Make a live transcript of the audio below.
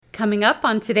Coming up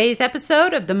on today's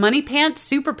episode of the Money Pants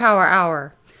Superpower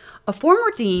Hour. A former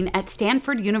dean at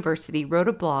Stanford University wrote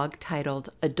a blog titled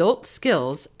Adult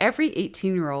Skills Every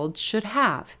 18-Year-Old Should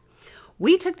Have.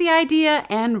 We took the idea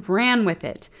and ran with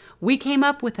it. We came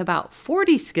up with about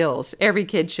 40 skills every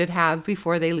kid should have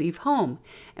before they leave home.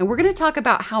 And we're going to talk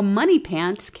about how Money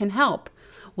Pants can help.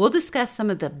 We'll discuss some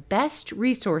of the best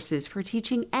resources for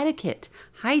teaching etiquette,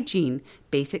 hygiene,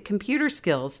 basic computer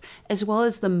skills, as well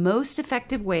as the most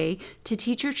effective way to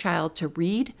teach your child to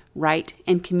read, write,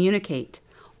 and communicate.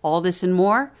 All this and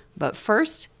more, but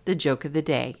first, the joke of the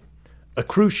day. A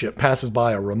cruise ship passes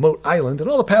by a remote island, and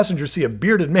all the passengers see a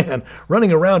bearded man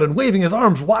running around and waving his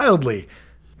arms wildly.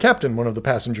 Captain, one of the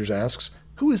passengers asks,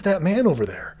 "Who is that man over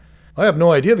there?" "I have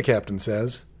no idea," the captain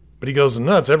says, "but he goes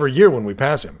nuts every year when we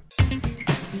pass him."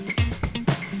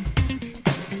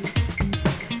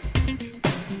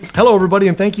 Hello, everybody,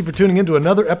 and thank you for tuning in to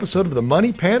another episode of the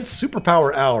Money Pants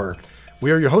Superpower Hour. We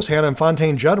are your hosts, Hannah and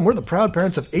Fontaine Judd, and we're the proud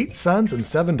parents of 8 sons and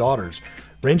 7 daughters,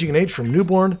 ranging in age from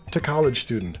newborn to college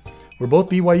student. We're both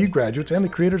BYU graduates and the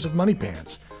creators of Money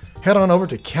Pants. Head on over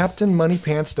to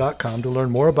CaptainMoneyPants.com to learn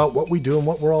more about what we do and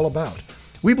what we're all about.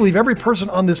 We believe every person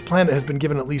on this planet has been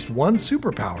given at least one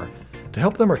superpower to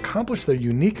help them accomplish their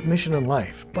unique mission in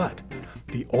life. But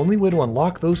the only way to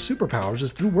unlock those superpowers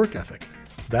is through work ethic.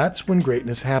 That's when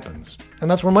greatness happens. And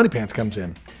that's where Money Pants comes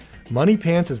in. Money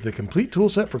Pants is the complete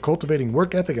toolset for cultivating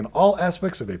work ethic in all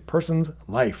aspects of a person's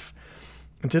life.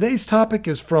 And today's topic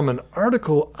is from an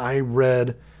article I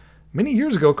read many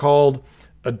years ago called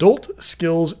Adult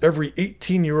Skills Every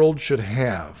 18-Year-Old Should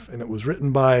Have. And it was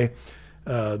written by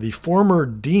the former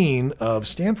dean of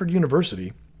Stanford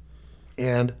University,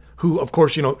 and who, of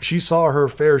course, she saw her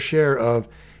fair share of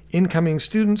incoming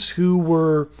students who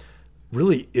were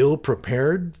really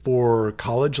ill-prepared for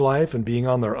college life and being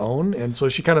on their own. And so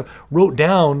she kind of wrote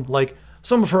down like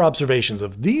some of her observations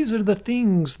of these are the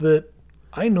things that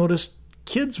I noticed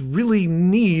kids really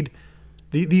need.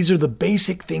 These are the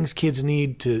basic things kids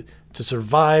need to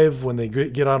survive when they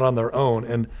get out on their own.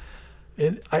 And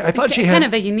I thought she had kind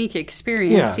of a unique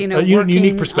experience, a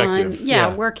unique perspective.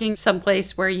 Working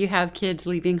someplace where you have kids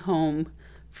leaving home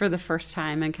for the first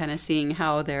time and kind of seeing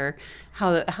how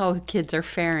kids are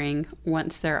faring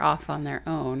once they're off on their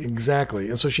own. Exactly.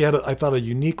 And so she had, I thought, a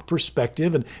unique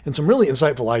perspective and some really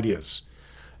insightful ideas.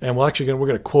 And we're going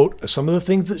to quote some of the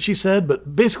things that she said,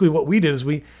 but basically what we did is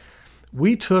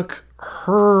we took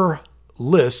her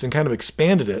list and kind of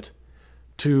expanded it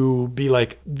to be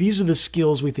like, these are the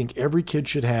skills we think every kid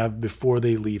should have before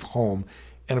they leave home.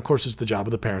 And of course, it's the job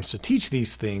of the parents to teach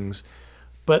these things.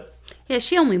 But yeah,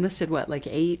 she only listed like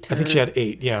 8. I think she had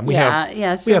 8. Yeah, we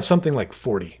have something like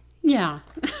 40. Yeah.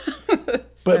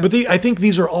 But I think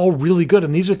these are all really good,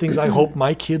 and these are things I hope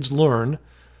my kids learn.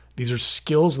 These are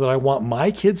skills that I want my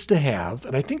kids to have,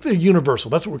 and I think they're universal.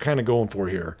 That's what we're kind of going for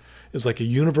here. Is like a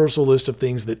universal list of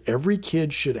things that every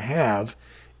kid should have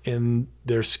in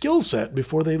their skill set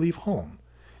before they leave home.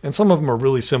 And some of them are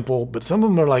really simple, but some of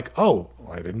them are like, oh,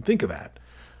 I didn't think of that.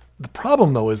 The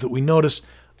problem, though, is that we notice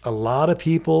a lot of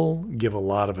people give a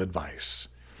lot of advice.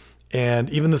 And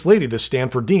even this lady, this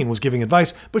Stanford dean, was giving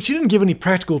advice, but she didn't give any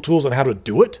practical tools on how to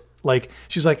do it. Like,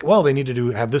 she's like, well, they need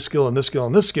to have this skill and this skill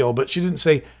and this skill, but she didn't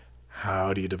say,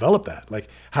 how do you develop that? Like,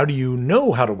 how do you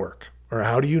know how to work? Or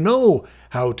how do you know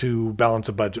how to balance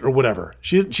a budget or whatever?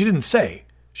 She didn't say.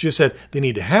 She just said they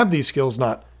need to have these skills,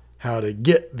 not how to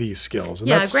get these skills.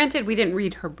 And granted, we didn't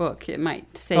read her book. It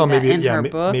might say her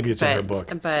book. Maybe it's in her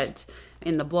book. But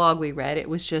in the blog we read, it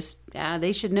was just,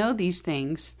 they should know these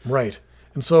things. Right.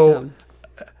 And so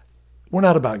we're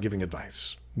not about giving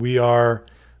advice. We're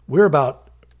about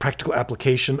practical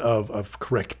application of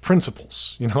correct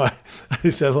principles. I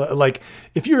said, like,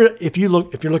 if you're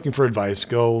looking for advice,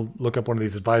 go look up one of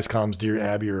these advice columns, Dear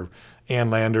Abby or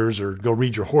Ann Landers, or go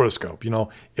read your horoscope.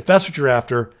 If that's what you're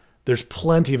after, there's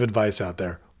plenty of advice out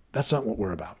there. That's not what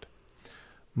we're about.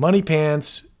 Money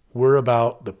Pants, we're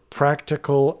about the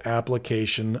practical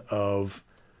application of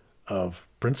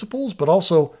principles, but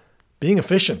also being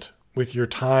efficient with your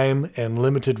time and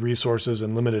limited resources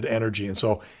and limited energy. And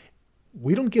so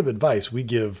we don't give advice, we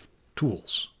give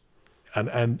tools and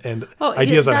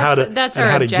ideas on how to get. That's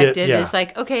our objective. It's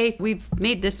like, okay, we've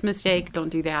made this mistake, don't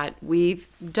do that. We've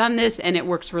done this and it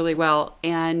works really well.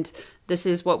 And this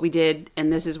is what we did,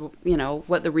 and this is,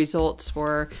 what the results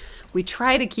were. We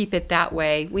try to keep it that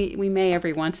way. We may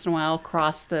every once in a while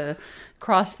cross the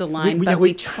line,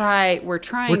 we're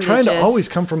trying to always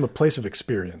come from a place of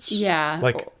experience. Yeah.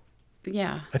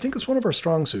 I think it's one of our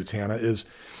strong suits, Hannah, is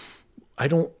I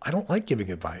don't like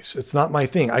giving advice. It's not my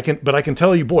thing. I can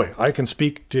tell you, boy, I can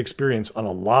speak to experience on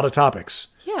a lot of topics.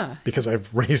 Yeah. Because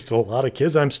I've raised a lot of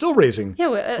kids. I'm still raising a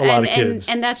lot of kids.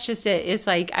 And that's just it. It's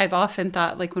like, I've often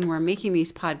thought, like, when we're making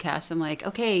these podcasts, I'm like,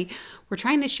 okay, we're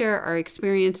trying to share our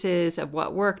experiences of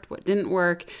what worked, what didn't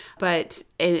work. But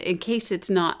in case it's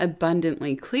not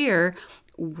abundantly clear,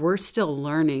 we're still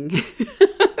learning.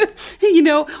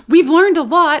 We've learned a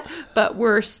lot, but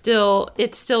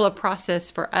it's still a process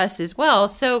for us as well.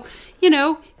 So,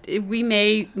 we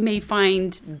may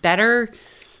find better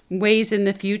ways in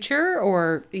the future,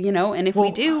 or, and if we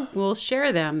do, we'll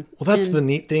share them. Well, that's the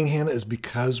neat thing, Hannah, is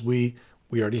because we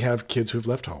already have kids who've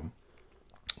left home,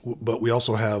 but we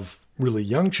also have really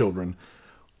young children.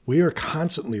 We are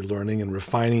constantly learning and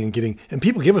refining and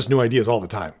people give us new ideas all the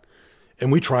time,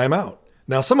 and we try them out.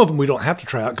 Now, some of them we don't have to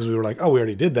try out because we were like, oh, we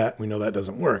already did that. We know that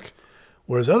doesn't work.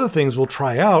 Whereas other things we'll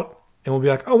try out and we'll be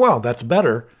like, oh, wow, that's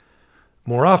better.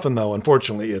 More often, though,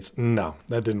 unfortunately, no,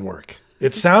 that didn't work.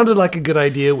 It sounded like a good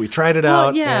idea. We tried it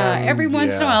out. Yeah, every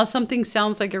once in a while, something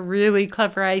sounds like a really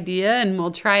clever idea, and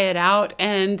we'll try it out.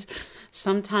 And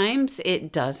sometimes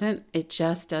it doesn't. It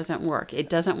just doesn't work. It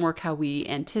doesn't work how we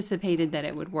anticipated that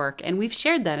it would work. And we've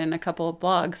shared that in a couple of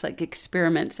blogs, like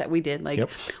experiments that we did. Like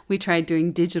we tried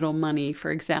doing digital money,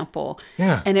 for example.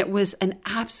 Yeah. And it was an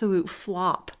absolute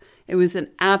flop. It was an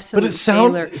absolute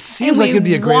failure. It seems like it'd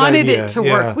be a great idea. We wanted it to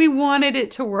work. We wanted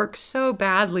it to work so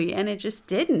badly, and it just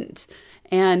didn't.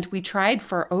 And we tried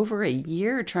for over a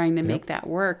year trying to make that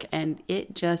work, and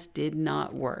it just did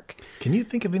not work. Can you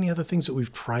think of any other things that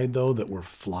we've tried, though, that were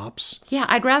flops? Yeah,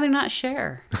 I'd rather not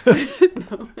share.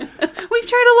 No. We've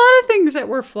tried a lot of things that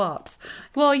were flops.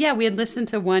 Well, yeah, we had listened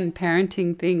to one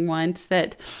parenting thing once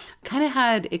that kind of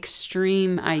had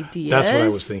extreme ideas. That's what I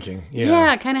was thinking.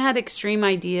 Yeah, kind of had extreme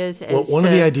ideas. Well, one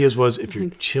of the ideas was, if your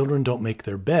children don't make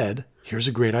their bed, here's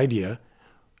a great idea,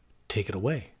 take it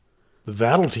away.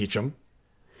 That'll teach them.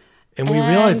 And we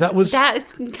realized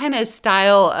that kind of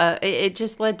style. It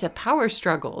just led to power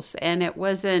struggles, and it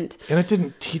wasn't. And it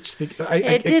didn't teach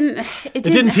It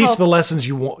didn't teach the lessons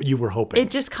you were hoping.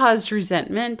 It just caused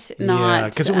resentment.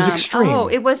 Because it was extreme.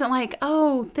 It wasn't like,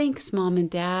 oh, thanks, Mom and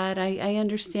Dad. I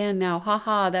understand now.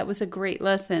 Haha, that was a great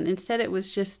lesson. Instead, it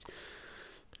was just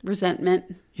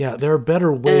resentment. Yeah, there are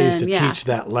better ways to teach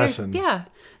that lesson. Yeah.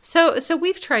 So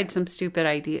we've tried some stupid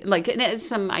ideas, like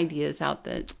some ideas out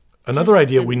that. Another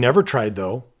idea we never tried,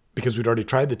 though, because we'd already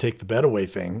tried the take the bed away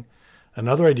thing.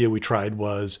 Another idea we tried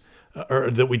was, or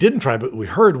that we didn't try, but we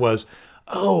heard was,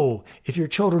 oh, if your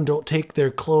children don't take their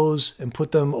clothes and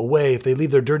put them away, if they leave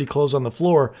their dirty clothes on the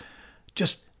floor,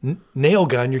 just nail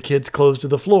gun your kids' clothes to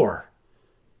the floor.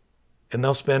 And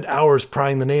they'll spend hours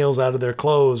prying the nails out of their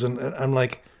clothes. And I'm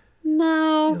like,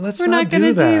 no, we're not going to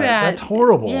do that. That's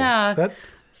horrible. Yeah.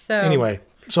 Anyway,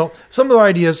 so some of our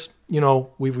ideas,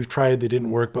 we've tried, they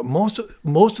didn't work, but most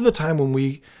of the time when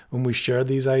we share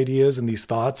these ideas and these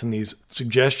thoughts and these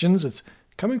suggestions, it's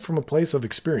coming from a place of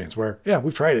experience where,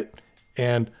 we've tried it.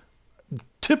 And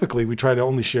typically we try to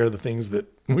only share the things that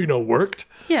we know worked.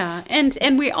 Yeah.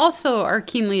 And we also are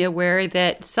keenly aware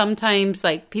that sometimes,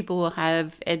 like, people will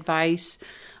have advice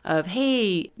of,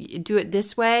 hey, do it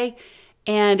this way.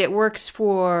 And it works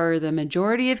for the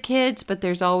majority of kids, but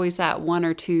there's always that one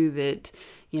or two that,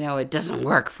 it doesn't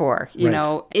work for,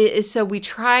 so we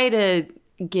try to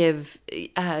give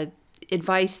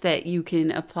advice that you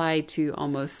can apply to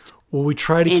almost we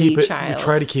try to any keep it. child. We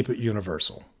try to keep it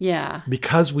universal. Yeah,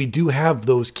 because we do have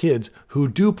those kids who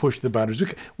do push the boundaries.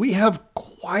 We have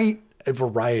quite a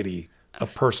variety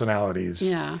of personalities.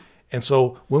 Yeah. And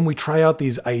so when we try out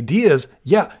these ideas,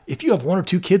 if you have one or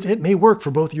two kids, it may work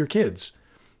for both of your kids.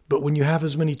 But when you have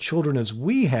as many children as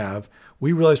we have,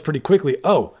 we realize pretty quickly,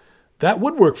 that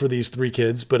would work for these 3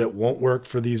 kids, but it won't work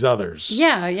for these others.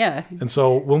 Yeah. And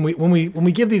so when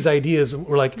we give these ideas,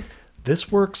 we're like,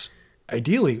 this works.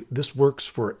 Ideally, this works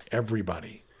for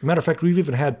everybody. As a matter of fact, we've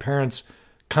even had parents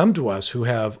come to us who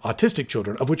have autistic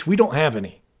children, of which we don't have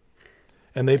any.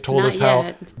 And they've told us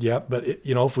how, but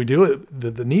if we do it,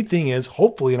 the neat thing is,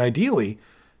 hopefully and ideally,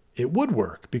 it would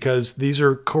work, because these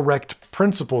are correct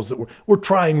principles that we're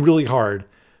trying really hard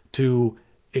to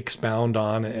expound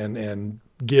on and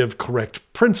give correct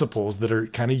principles that are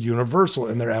kind of universal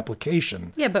in their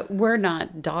application. Yeah, but we're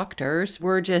not doctors.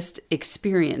 We're just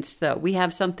experienced, though. We're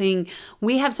coming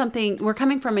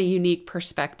from a unique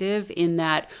perspective in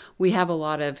that we have a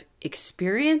lot of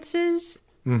experiences.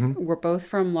 Mm-hmm. We're both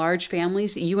from large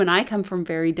families. You and I come from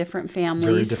very different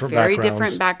families, very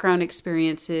different background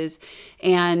experiences,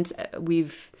 and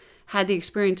we've had the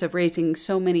experience of raising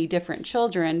so many different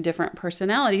children, different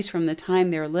personalities from the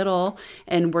time they're little,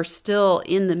 and we're still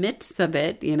in the midst of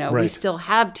it. You know, we still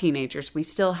have teenagers, we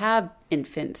still have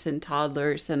infants and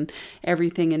toddlers and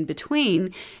everything in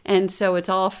between. And so it's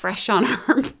all fresh on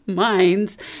our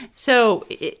minds. So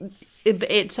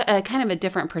it's a kind of a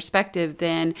different perspective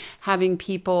than having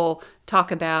people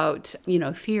talk about, you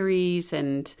know, theories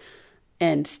and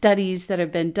studies that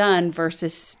have been done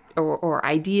versus or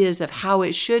ideas of how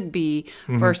it should be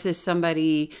versus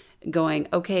somebody going,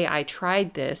 okay, I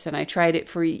tried this and I tried it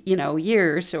for, you know,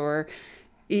 years, or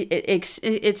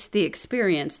it's the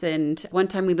experience. And one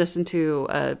time we listened to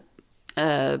a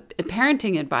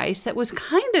parenting advice that was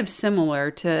kind of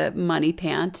similar to Money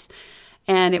Pants.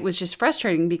 And it was just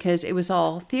frustrating because it was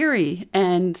all theory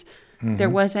and there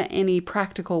wasn't any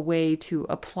practical way to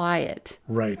apply it.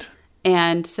 Right.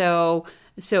 And so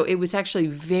it was actually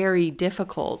very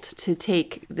difficult to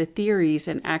take the theories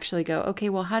and actually go, okay,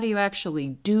 well, how do you actually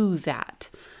do that?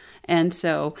 And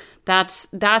so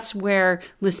that's where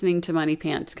listening to Money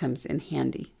Pants comes in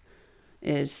handy.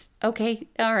 Is, okay,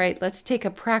 all right, let's take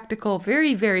a practical,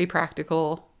 very, very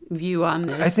practical view on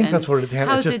this. I think that's what it is.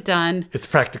 How's it done? It's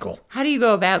practical. How do you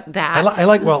go about that?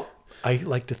 I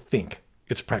like to think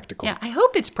it's practical. Yeah, I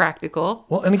hope it's practical.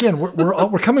 Well, and again,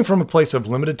 we're coming from a place of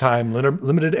limited time,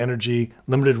 limited energy,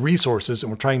 limited resources, and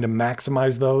we're trying to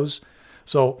maximize those.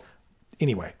 So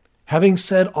anyway, having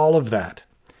said all of that,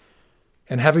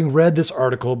 and having read this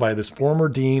article by this former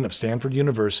dean of Stanford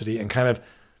University and kind of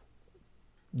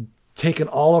taken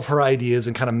all of her ideas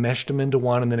and kind of meshed them into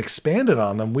one and then expanded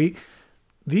on them,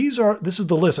 this is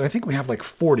the list. And I think we have like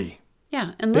 40.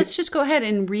 Yeah, and let's just go ahead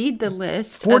and read the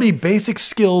list. 40 basic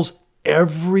skills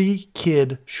every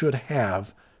kid should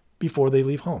have before they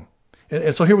leave home.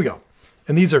 And so here we go.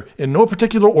 And these are in no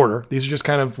particular order. These are just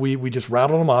kind of, we just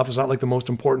rattle them off. It's not like the most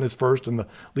important is first and the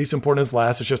least important is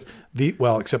last. It's just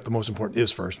except the most important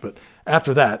is first. But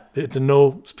after that, it's in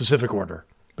no specific order.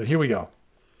 But here we go.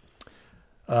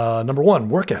 Number 1,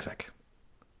 work ethic.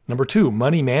 Number 2,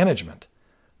 money management.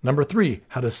 Number 3,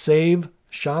 how to save,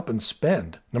 shop, and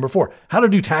spend. Number 4, how to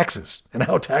do taxes and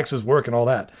how taxes work and all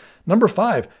that. Number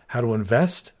 5, how to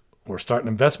invest or start an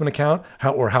investment account,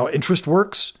 how interest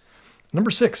works.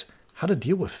 Number 6, how to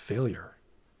deal with failure.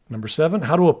 Number 7,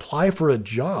 how to apply for a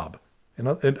job and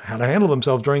how to handle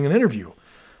themselves during an interview.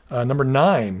 Number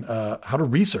 9, how to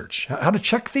research, how to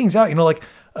check things out, like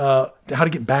how to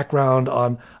get background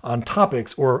on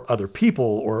topics or other people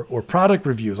or product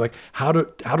reviews, like how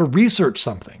to research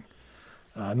something.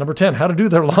 Number 10, how to do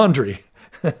their laundry.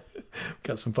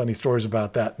 Got some funny stories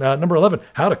about that. Number 11,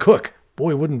 how to cook.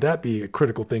 Boy, wouldn't that be a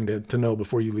critical thing to know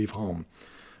before you leave home.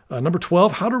 Number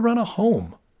 12, how to run a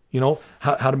home.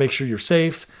 How to make sure you're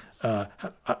safe, how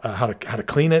to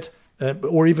clean it,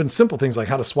 or even simple things like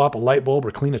how to swap a light bulb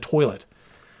or clean a toilet.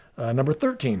 Number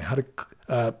 13,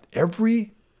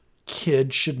 every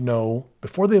kid should know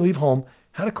before they leave home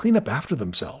how to clean up after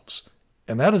themselves.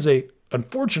 And that is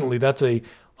unfortunately, that's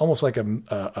almost like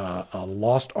a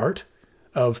lost art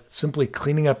of simply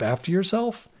cleaning up after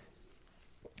yourself.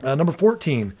 Number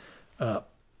 14,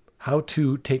 how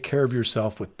to take care of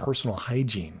yourself with personal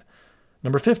hygiene.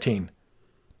 Number 15,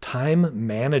 time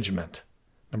management.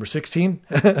 Number 16,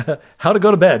 how to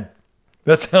go to bed.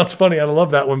 That sounds funny. I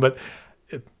love that one, but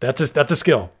that's a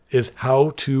skill, is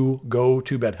how to go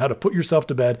to bed, how to put yourself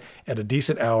to bed at a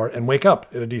decent hour and wake up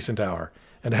at a decent hour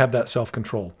and have that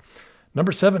self-control.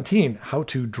 Number 17, how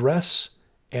to dress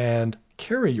and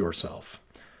carry yourself.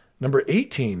 Number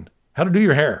 18, how to do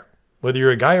your hair, whether you're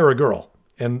a guy or a girl,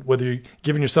 and whether you're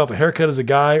giving yourself a haircut as a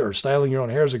guy or styling your own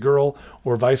hair as a girl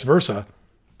or vice versa.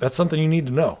 That's something you need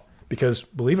to know, because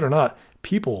believe it or not,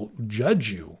 people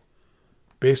judge you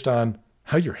based on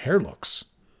how your hair looks.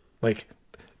 Like,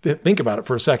 think about it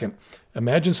for a second.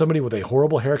 Imagine somebody with a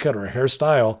horrible haircut or a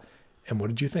hairstyle, and what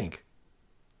did you think?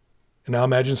 And now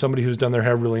imagine somebody who's done their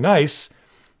hair really nice,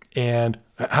 and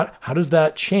how does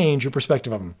that change your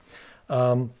perspective of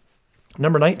them?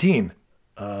 Number 19,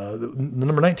 the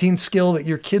number 19 skill that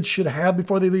your kids should have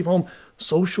before they leave home,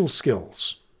 social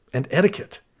skills and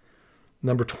etiquette.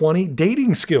 Number 20,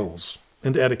 dating skills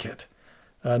and etiquette.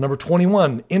 Number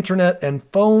 21, internet and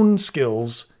phone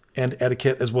skills and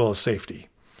etiquette, as well as safety.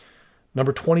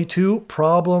 Number 22,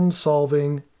 problem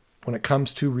solving when it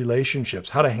comes to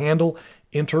relationships, how to handle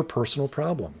interpersonal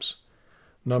problems.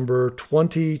 Number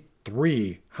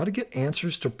 23, how to get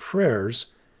answers to prayers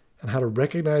and how to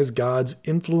recognize God's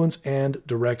influence and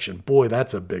direction. Boy,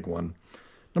 that's a big one.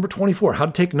 Number 24, how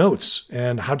to take notes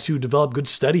and how to develop good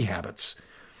study habits.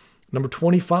 Number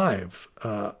 25,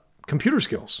 computer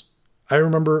skills. I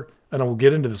remember, and I will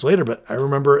get into this later, but I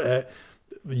remember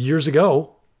years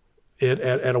ago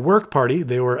at a work party,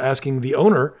 they were asking the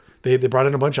owner, they brought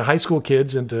in a bunch of high school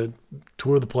kids in to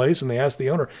tour the place, and they asked the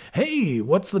owner, hey,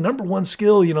 what's the number one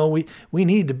skill, we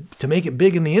need to make it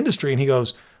big in the industry? And he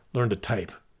goes, learn to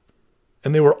type.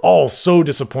 And they were all so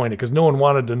disappointed because no one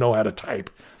wanted to know how to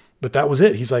type. But that was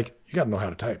it. He's like, you got to know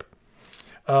how to type.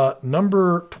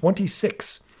 Number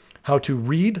 26, how to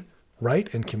read,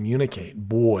 write, and communicate.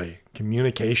 Boy,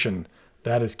 communication,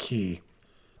 that is key.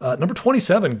 Number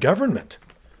 27, government.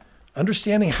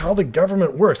 Understanding how the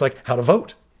government works, like how to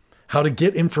vote, how to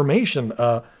get information,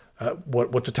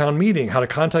 what's a town meeting, how to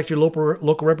contact your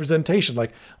local representation,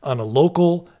 like on a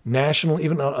local, national,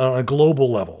 even on a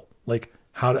global level. Like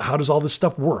how does all this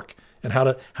stuff work and how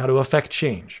to affect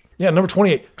change. Yeah, number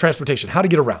 28, transportation, how to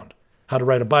get around, how to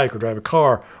ride a bike or drive a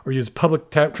car or use public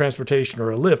transportation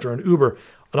or a Lyft or an Uber.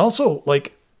 And also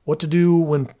like what to do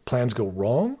when plans go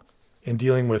wrong and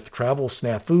dealing with travel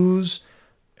snafus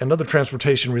and other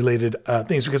transportation related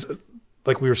things. Because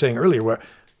like we were saying earlier, where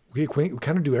we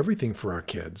kind of do everything for our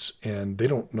kids and they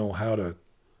don't know how to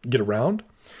get around.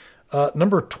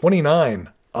 Number 29,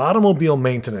 automobile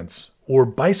maintenance or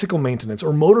bicycle maintenance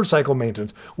or motorcycle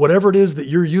maintenance, whatever it is that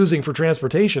you're using for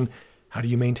transportation, how do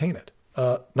you maintain it?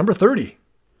 Number 30,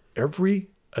 every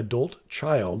adult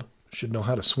child should know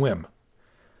how to swim.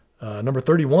 Number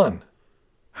 31,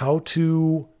 how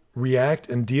to react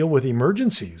and deal with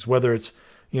emergencies, whether it's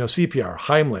CPR,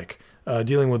 Heimlich,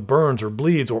 dealing with burns or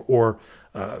bleeds or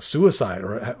suicide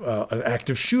or an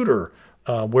active shooter.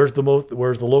 Where's the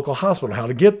local hospital? How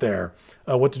to get there?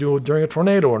 What to do during a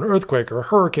tornado or an earthquake or a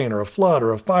hurricane or a flood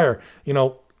or a fire?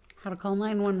 How to call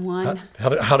 911.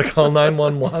 How to call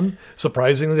 911.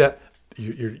 Surprisingly, that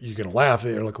you're going to laugh.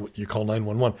 You're like, you call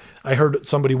 911. I heard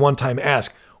somebody one time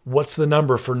ask, "What's the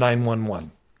number for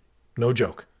 911?" No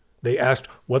joke. They asked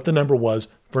what the number was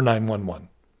for 911.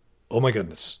 Oh my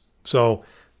goodness. So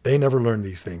they never learned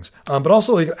these things. But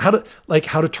also how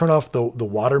to turn off the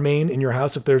water main in your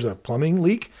house if there's a plumbing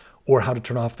leak, or how to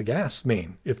turn off the gas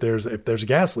main if there's a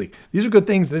gas leak. These are good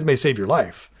things that may save your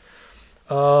life.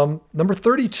 Number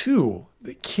 32,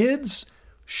 the kids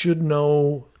should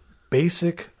know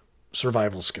basic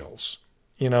survival skills.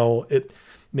 It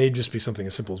may just be something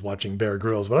as simple as watching Bear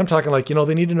Grylls, but I'm talking like,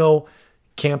 they need to know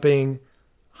camping,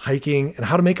 hiking, and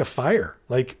how to make a fire.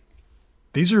 Like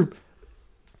these are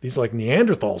like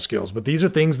Neanderthal skills, but these are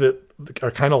things that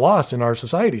are kind of lost in our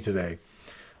society today.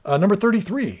 Number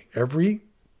 33, every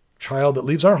child that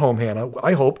leaves our home, Hannah,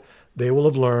 I hope they will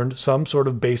have learned some sort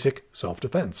of basic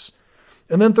self-defense.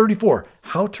 And then 34,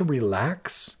 how to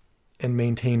relax and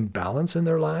maintain balance in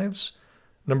their lives.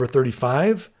 Number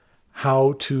 35,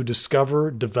 how to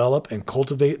discover, develop, and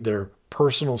cultivate their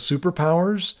personal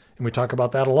superpowers. And we talk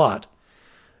about that a lot.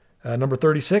 Number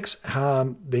 36,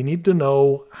 they need to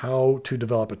know how to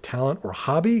develop a talent or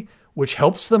hobby, which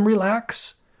helps them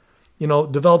relax.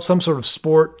 Develop some sort of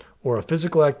sport or a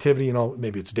physical activity,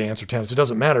 maybe it's dance or tennis, it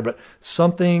doesn't matter, but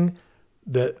something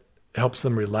that helps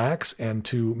them relax and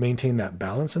to maintain that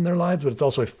balance in their lives, but it's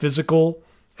also a physical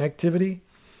activity.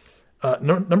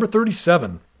 Number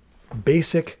 37,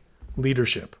 basic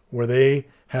leadership, where they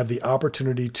have the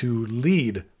opportunity to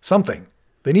lead something.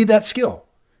 They need that skill.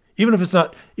 Even if it's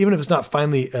not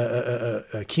finally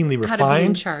keenly refined, how to be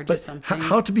in charge of something.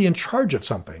 How to be in charge of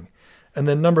something. And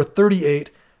then number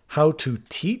 38, how to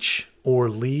teach or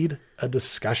lead a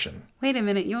discussion. Wait a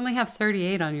minute, you only have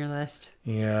 38 on your list.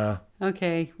 Yeah.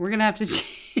 Okay, we're gonna have to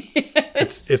change.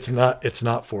 It's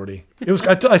not 40. It was.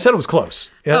 I said it was close.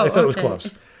 Yeah, I said it was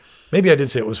close. Maybe I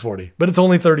did say it was 40, but it's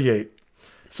only 38.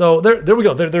 So there we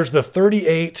go. There's the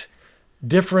 38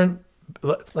 different.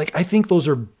 Like I think those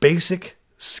are basic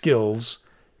skills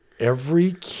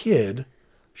every kid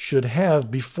should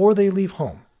have before they leave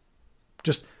home.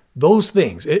 Just those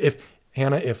things. If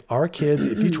our kids,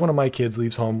 if each one of my kids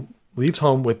leaves home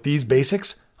with these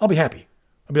basics, I'll be happy.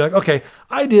 I'll be like, okay,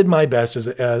 I did my best as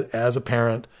a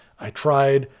parent. I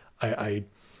tried. I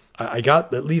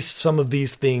got at least some of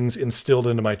these things instilled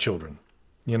into my children.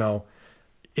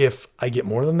 If I get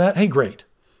more than that, hey, great.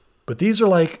 But these are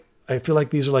like, I feel like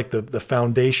these are like the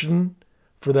foundation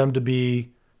for them to be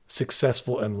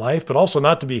successful in life, but also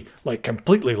not to be like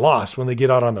completely lost when they get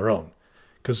out on their own.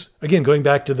 Because again, going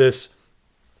back to this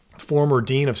former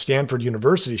dean of Stanford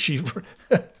University,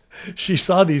 she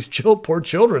saw these poor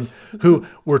children who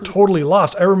were totally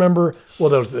lost. I remember,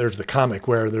 there's the comic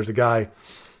where there's a guy,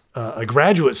 a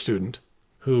graduate student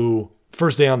who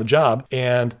first day on the job,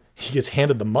 and he gets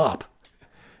handed the mop,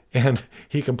 and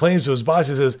he complains to his boss.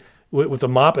 He says, with the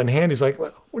mop in hand, he's like,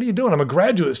 "What are you doing? I'm a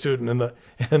graduate student."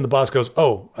 And the boss goes,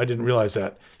 "Oh, I didn't realize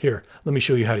that. Here, let me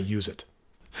show you how to use it."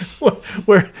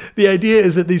 where the idea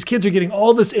is that these kids are getting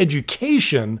all this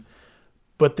education,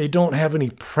 but they don't have any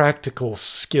practical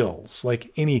skills,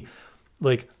 like any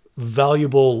like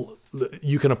valuable,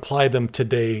 you can apply them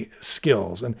today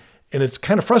skills. And it's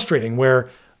kind of frustrating where,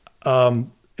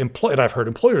 and I've heard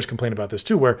employers complain about this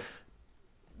too, where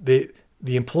the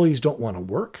employees don't want to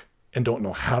work and don't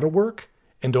know how to work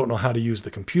and don't know how to use the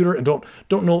computer and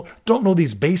don't know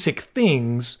these basic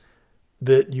things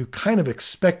that you kind of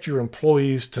expect your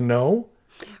employees to know.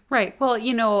 Right. Well,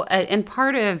 and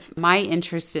part of my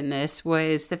interest in this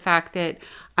was the fact that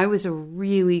I was a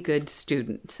really good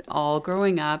student all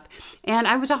growing up, and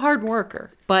I was a hard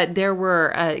worker. But there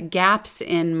were gaps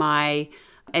in my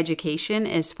education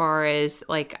as far as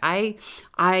like I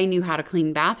knew how to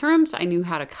clean bathrooms, I knew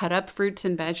how to cut up fruits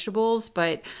and vegetables,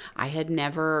 but I had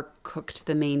never cooked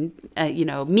the main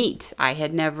meat. I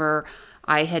had never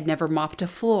mopped a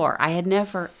floor. I had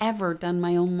never ever done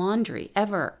my own laundry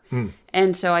ever.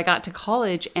 And so I got to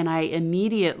college and I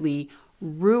immediately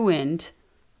ruined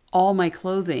all my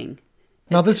clothing.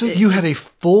 Now, you had a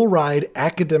full ride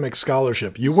academic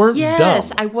scholarship. You weren't dumb.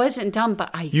 Yes, I wasn't dumb, but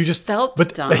I felt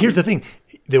dumb. But here's the thing.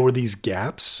 There were these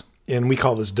gaps, and we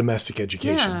call this domestic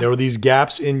education. Yeah. There were these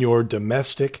gaps in your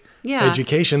domestic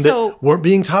education that weren't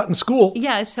being taught in school.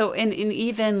 Yeah, so and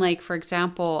even like, for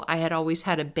example, I had always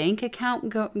had a bank account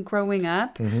growing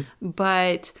up,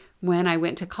 but when I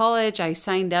went to college, I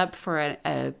signed up for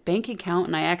a bank account,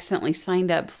 and I accidentally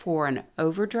signed up for an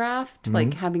overdraft,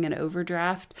 like having an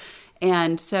overdraft.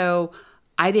 And so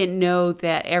I didn't know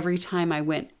that every time I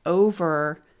went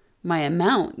over my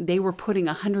amount, they were putting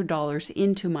 $100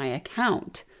 into my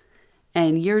account.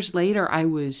 And years later, I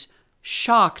was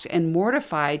shocked and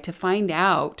mortified to find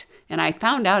out, and I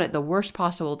found out at the worst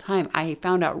possible time. I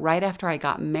found out right after I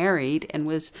got married and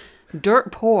was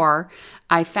dirt poor.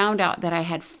 I found out that I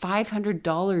had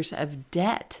 $500 of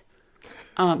debt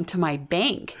to my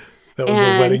bank. That was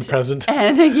a wedding present.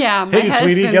 And my husband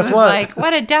sweetie, guess was what? like,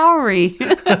 what a dowry.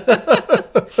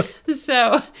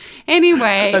 So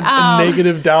anyway. A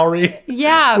negative dowry.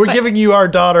 Yeah. We're giving you our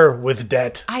daughter with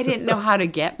debt. I didn't know how to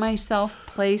get myself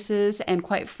places. And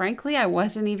quite frankly, I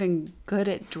wasn't even good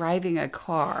at driving a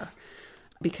car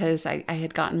because I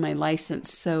had gotten my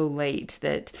license so late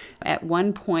that at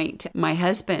one point my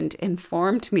husband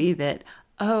informed me that,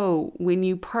 oh, when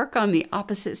you park on the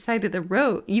opposite side of the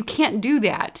road, you can't do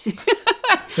that.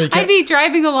 I'd be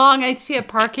driving along, I'd see a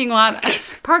parking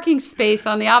space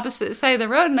on the opposite side of the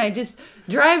road, and I just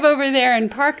drive over there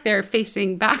and park there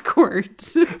facing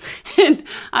backwards. And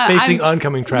facing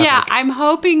oncoming traffic. Yeah, I'm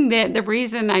hoping that the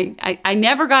reason I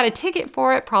never got a ticket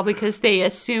for it, probably because they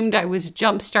assumed I was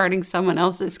jump starting someone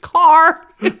else's car.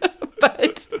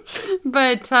 but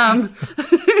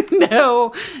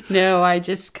no, I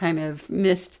just kind of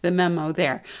missed the memo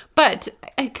there. But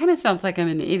it kind of sounds like I'm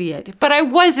an idiot. But I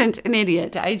wasn't an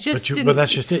idiot. I just didn't. But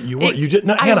that's just it. You weren't. You did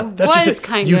not, Hannah. That's just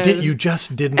it. You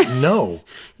just didn't know.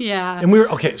 Yeah. And we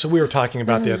were talking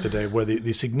about the other day where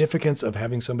the significance of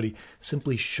having somebody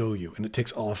simply show you, and it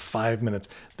takes all of 5 minutes.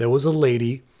 There was a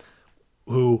lady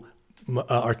who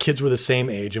our kids were the same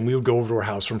age, and we would go over to her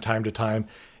house from time to time.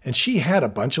 And she had a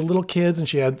bunch of little kids, and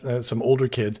she had some older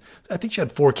kids. I think she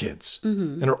had 4 kids,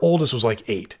 and her oldest was like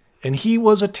 8. And he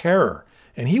was a terror.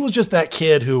 And he was just that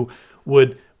kid who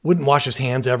wouldn't wash his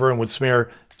hands ever and would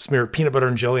smear peanut butter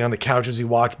and jelly on the couch as he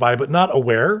walked by, but not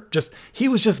aware. He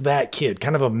was just that kid,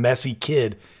 kind of a messy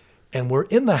kid. And we're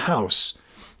in the house,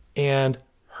 and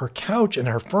her couch and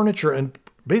her furniture and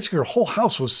basically her whole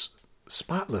house was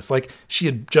spotless. Like she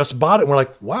had just bought it, and we're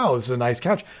like, wow, this is a nice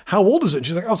couch. How old is it? And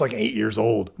she's like, I was like 8 years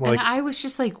old. And I was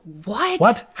just like, what?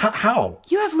 What? How?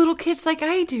 You have little kids like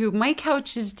I do. My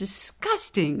couch is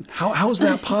disgusting. How is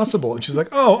that possible? And she's like,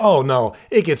 oh no,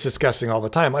 it gets disgusting all the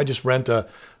time. I just rent a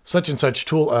such and such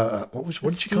tool. What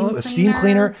did she call it? A steam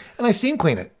cleaner. And I steam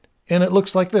clean it, and it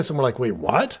looks like this. And we're like, wait,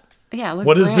 what? Yeah.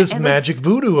 What is this magic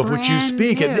voodoo of which you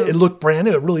speak? It looked brand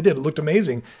new. It really did. It looked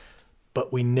amazing.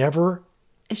 But we never.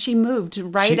 She moved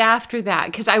after that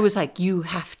because I was like, you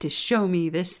have to show me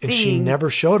this thing. And she never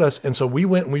showed us. And so we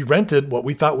went and we rented what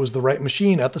we thought was the right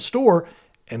machine at the store,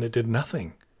 and it did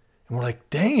nothing. And we're like,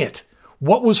 dang it.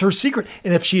 What was her secret?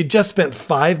 And if she had just spent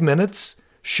 5 minutes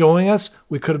showing us,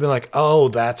 we could have been like, oh,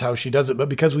 that's how she does it. But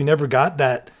because we never got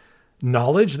that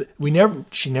knowledge,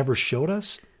 she never showed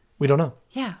us, we don't know.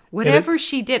 Yeah, whatever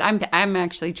she did, I'm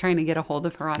actually trying to get a hold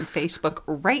of her on Facebook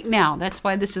right now. That's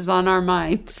why this is on our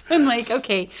minds. I'm like,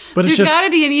 okay, there's got to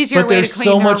be an easier way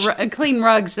to clean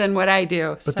rugs than what I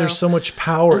do. But there's so much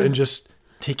power in just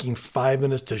taking 5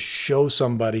 minutes to show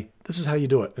somebody, this is how you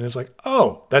do it. And it's like,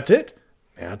 oh, that's it?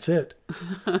 That's it.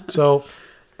 So,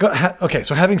 okay,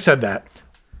 so having said that,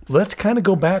 let's kind of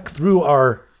go back through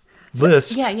our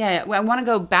list. Yeah. I want to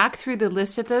go back through the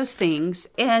list of those things.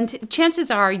 And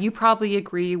chances are you probably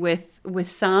agree with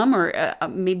some or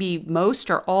maybe most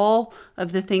or all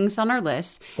of the things on our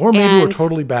list. Or maybe we're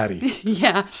totally batty.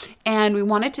 Yeah. And we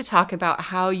wanted to talk about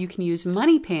how you can use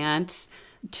Money Pants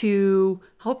to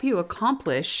help you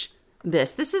accomplish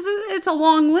this. It's a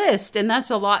long list, and that's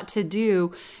a lot to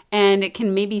do, and it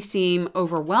can maybe seem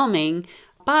overwhelming,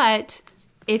 but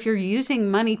if you're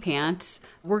using Money Pants,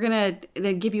 we're going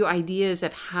to give you ideas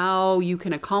of how you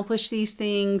can accomplish these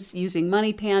things using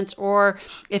Money Pants, or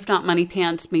if not Money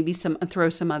Pants, maybe throw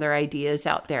some other ideas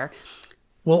out there.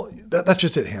 Well, that's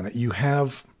just it, Hannah.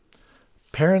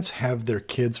 Parents have their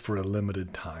kids for a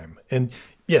limited time. And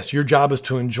yes, your job is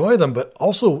to enjoy them, but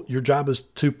also your job is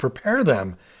to prepare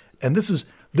them. And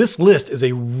this list is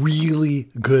a really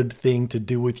good thing to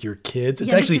do with your kids.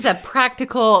 This is a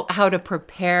practical how to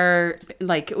prepare,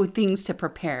 like things to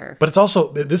prepare. But it's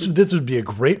also, this would be a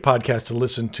great podcast to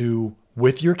listen to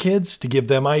with your kids, to give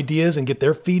them ideas and get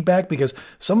their feedback, because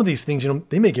some of these things,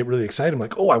 they may get really excited. I'm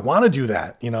like, oh, I want to do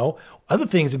that. Other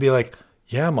things would be like,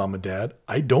 yeah, Mom and Dad,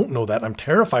 I don't know that. I'm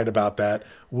terrified about that.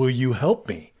 Will you help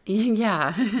me?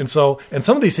 Yeah. And some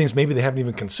of these things maybe they haven't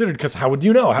even considered, because how would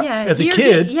you know? As a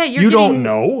kid, you don't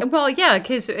know. Well, yeah,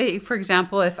 because for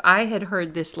example, if I had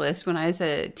heard this list when I was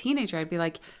a teenager, I'd be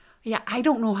like, yeah, I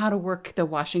don't know how to work the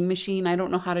washing machine. I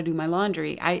don't know how to do my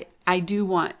laundry. I do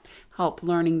want help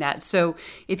learning that. So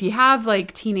if you have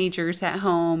like teenagers at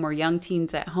home or young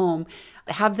teens at home,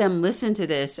 have them listen to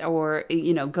this or,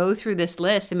 go through this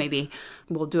list, and maybe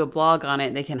we'll do a blog on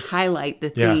it. They can highlight the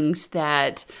things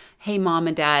that, hey, Mom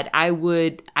and Dad, I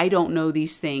don't know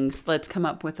these things. Let's come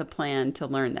up with a plan to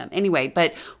learn them. Anyway,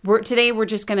 but today we're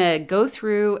just going to go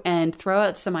through and throw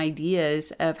out some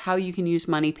ideas of how you can use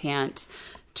Money Pants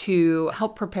to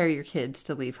help prepare your kids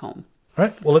to leave home. All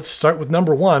right. Well, let's start with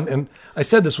number one. And I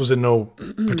said this was in no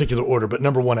particular order, but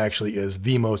number one actually is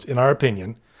in our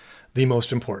opinion, the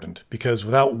most important, because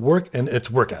without work, and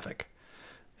it's work ethic.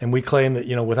 And we claim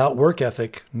that, without work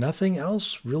ethic, nothing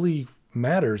else really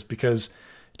matters, because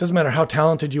it doesn't matter how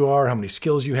talented you are, how many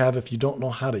skills you have, if you don't know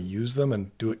how to use them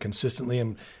and do it consistently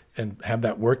and have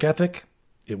that work ethic,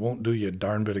 it won't do you a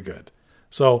darn bit of good.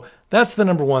 So that's the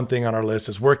number one thing on our list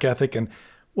is work ethic. And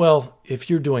well, if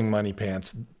you're doing Money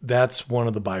Pants, that's one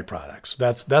of the byproducts.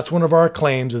 That's one of our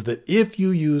claims, is that if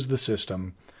you use the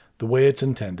system the way it's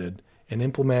intended and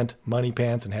implement Money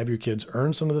Pants and have your kids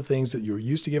earn some of the things that you're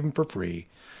used to give them for free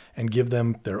and give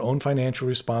them their own financial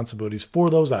responsibilities for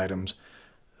those items,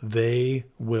 they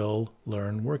will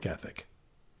learn work ethic.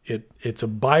 It's a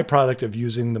byproduct of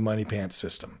using the Money Pants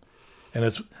system. And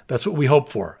that's what we hope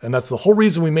for. And that's the whole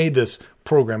reason we made this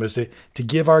program, is to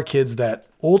give our kids that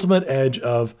ultimate edge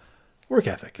of work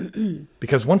ethic.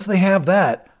 Because once they have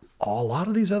that, a lot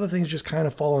of these other things just kind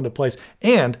of fall into place.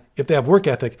 And if they have work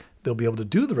ethic, they'll be able to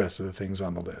do the rest of the things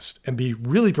on the list and be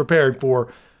really prepared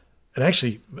for, and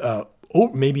actually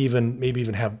maybe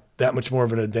even have that much more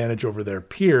of an advantage over their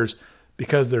peers,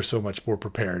 because they're so much more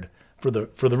prepared for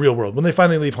the real world when they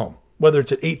finally leave home, whether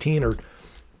it's at 18 or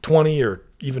 20 or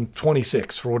even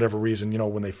 26 for whatever reason.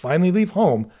 When they finally leave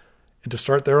home and to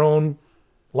start their own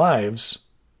lives,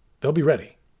 they'll be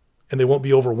ready and they won't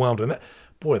be overwhelmed. And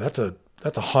that's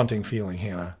a haunting feeling,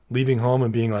 Hannah, leaving home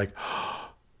and being like, oh,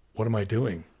 what am I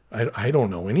doing? I don't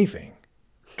know anything.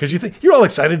 Because you think you're all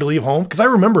excited to leave home. Because I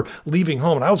remember leaving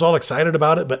home and I was all excited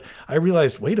about it, but I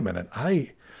realized, wait a minute,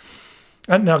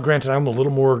 now granted, I'm a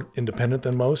little more independent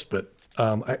than most, but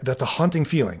that's a haunting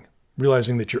feeling,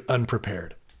 realizing that you're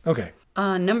unprepared. Okay.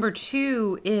 Number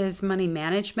 2 is money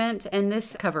management, and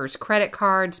this covers credit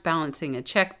cards, balancing a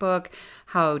checkbook,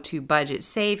 how to budget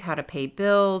save, how to pay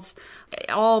bills.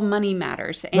 All money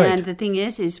matters. And Right. The thing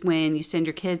is when you send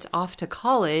your kids off to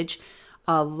college,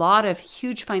 a lot of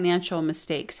huge financial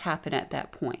mistakes happen at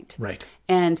that point. Right.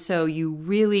 And so you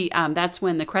really, that's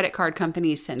when the credit card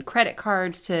companies send credit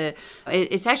cards to,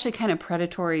 it's actually kind of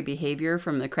predatory behavior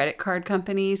from the credit card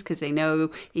companies, because they know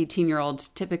 18-year-olds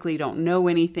typically don't know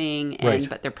anything, Right.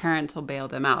 but their parents will bail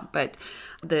them out. But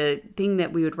the thing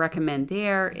that we would recommend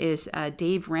there is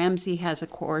Dave Ramsey has a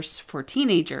course for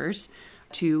teenagers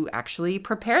to actually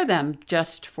prepare them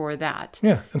just for that.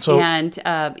 Yeah. And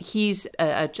so, He's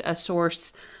a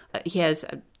source. He has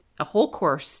a whole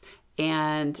course,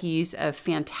 and he's a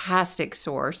fantastic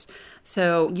source.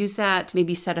 So use that,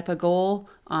 maybe set up a goal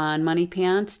on Money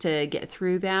Pants to get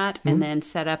through that, and then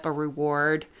set up a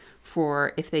reward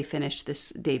for if they finish this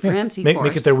Dave Ramsey course.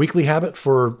 make it their weekly habit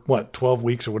for 12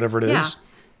 weeks or whatever it is.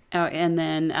 Yeah. And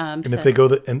then, And if they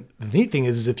go, and the neat thing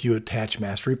is if you attach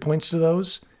mastery points to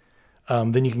those,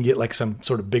 then you can get like some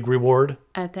sort of big reward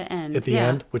at the end. At the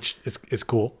end, which is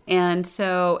cool. And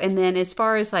then as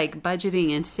far as like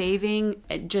budgeting and saving,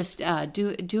 just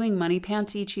doing Money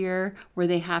Pants each year where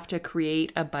they have to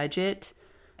create a budget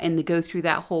and they go through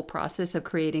that whole process of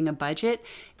creating a budget,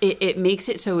 it makes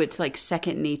it so it's like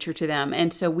second nature to them.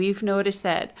 And so we've noticed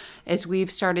that as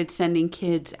we've started sending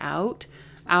kids out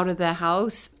of the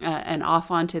house and off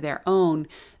onto their own,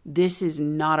 this is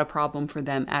not a problem for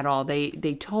them at all.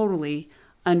 They totally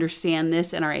understand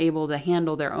this and are able to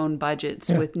handle their own budgets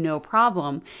with no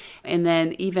problem. And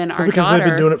then even our because daughter, they've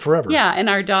been doing it forever. Yeah, and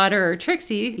our daughter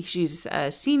Trixie, she's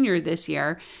a senior this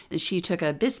year. She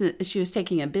was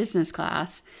taking a business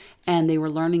class, and they were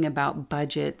learning about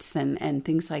budgets and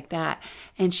things like that.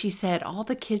 And she said all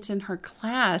the kids in her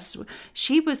class,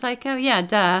 she was like, "Oh yeah,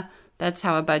 duh, that's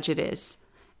how a budget is."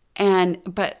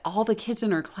 But all the kids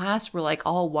in her class were like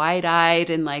all wide-eyed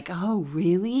and like, "Oh,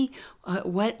 really?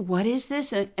 What is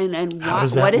this? And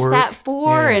what is that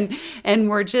for?" Yeah. And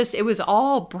we're just, it was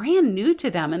all brand new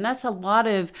to them. And that's a lot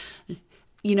of,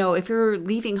 if you're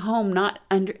leaving home not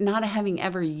having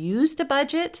ever used a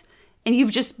budget and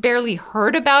you've just barely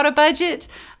heard about a budget,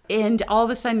 and all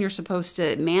of a sudden you're supposed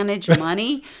to manage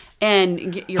money.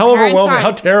 And your how parents overwhelming,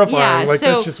 how terrifying. Yeah,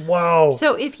 that's just, wow.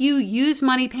 So if you use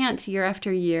Money Pants year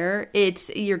after year, it's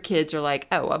your kids are like,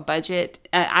 "Oh, a budget.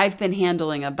 I've been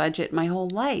handling a budget my whole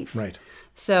life." Right.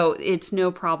 So it's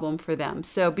no problem for them.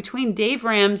 So between Dave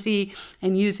Ramsey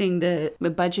and using the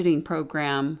budgeting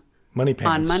program Money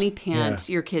Pants. on Money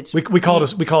Pants, your kids... We call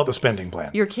it the spending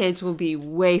plan. Your kids will be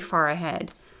way far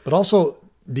ahead. But also,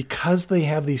 because they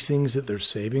have these things that they're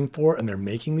saving for and they're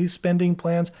making these spending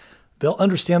plans, they'll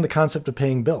understand the concept of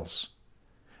paying bills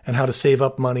and how to save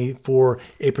up money for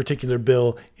a particular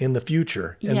bill in the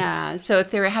future. And so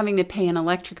if they're having to pay an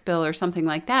electric bill or something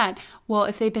like that, well,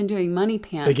 if they've been doing Money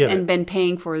Pants and been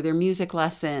paying for their music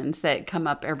lessons that come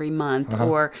up every month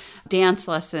or dance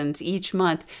lessons each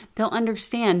month, they'll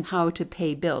understand how to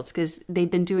pay bills because they've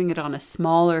been doing it on a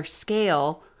smaller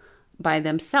scale by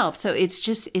themselves. So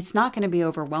it's not going to be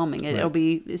overwhelming. It'll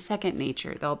be second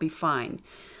nature. They'll be fine.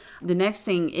 The next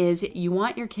thing is you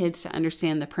want your kids to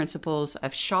understand the principles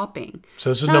of shopping. So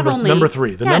this is number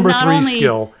three, number three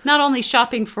skill. Not only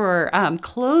shopping for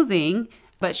clothing,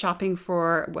 but shopping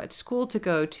for what school to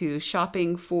go to,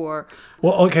 shopping for...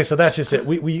 Well, okay, so that's just it.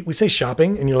 We say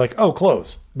shopping and you're like, oh,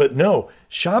 clothes. But no,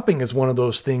 shopping is one of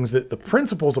those things that the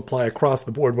principles apply across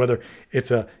the board, whether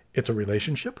it's a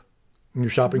relationship and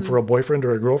you're shopping for a boyfriend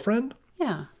or a girlfriend.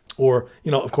 Yeah. Or,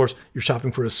 of course, you're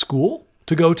shopping for a school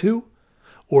to go to,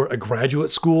 or a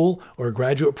graduate school or a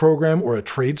graduate program or a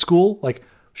trade school, like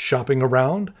shopping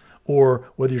around, or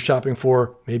whether you're shopping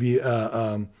for maybe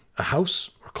a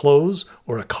house or clothes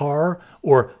or a car,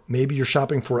 or maybe you're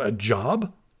shopping for a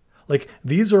job. Like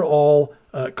these are all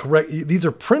correct. These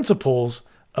are principles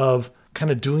of kind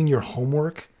of doing your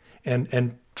homework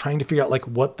and trying to figure out like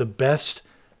what the best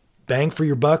bang for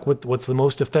your buck, what's the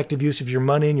most effective use of your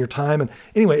money and your time. And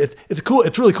anyway, it's cool.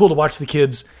 It's really cool to watch the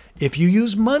kids. If you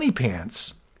use Money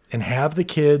Pants and have the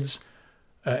kids,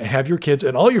 have your kids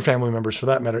and all your family members for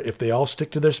that matter, if they all stick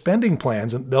to their spending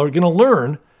plans, and they're going to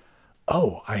learn,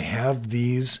 oh, I have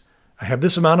this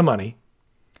amount of money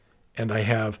and I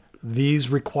have these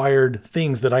required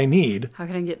things that I need. How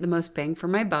can I get the most bang for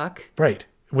my buck? Right.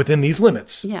 Within these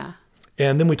limits. Yeah.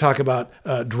 And then we talk about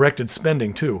directed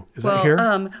spending too. Is that here?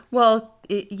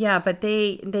 But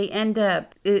they end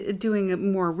up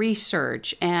doing more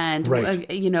research and,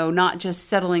 not just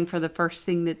settling for the first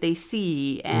thing that they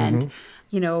see and,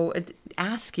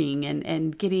 asking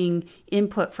and getting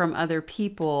input from other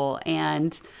people.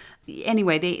 And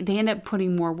anyway, they end up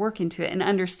putting more work into it and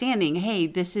understanding, hey,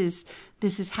 this is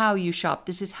how you shop.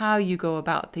 This is how you go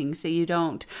about things that you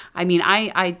don't. I mean,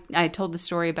 I told the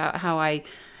story about how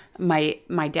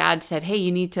my dad said, hey,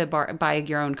 you need to buy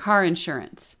your own car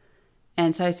insurance.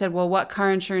 And so I said, well, what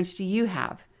car insurance do you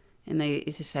have? And they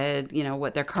said,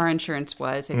 what their car insurance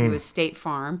was. It was State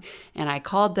Farm. And I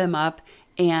called them up.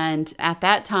 And at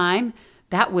that time,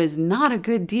 that was not a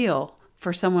good deal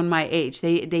for someone my age.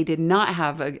 They did not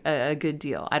have a good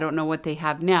deal. I don't know what they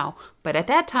have now. But at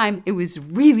that time, it was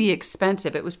really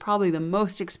expensive. It was probably the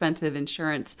most expensive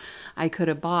insurance I could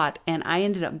have bought. And I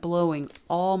ended up blowing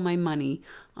all my money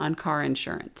on car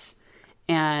insurance.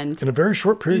 And in a very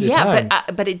short period of time.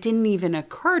 But it didn't even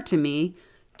occur to me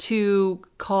to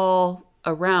call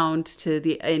around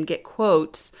and get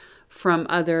quotes from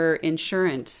other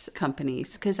insurance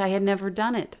companies because I had never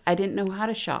done it. I didn't know how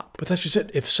to shop. But that's just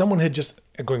it. If someone had just,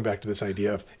 going back to this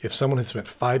idea of if someone had spent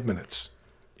 5 minutes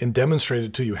and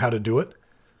demonstrated to you how to do it.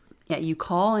 Yeah, you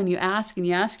call and you ask,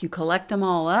 you collect them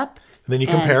all up. And then you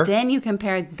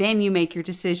compare. Then you make your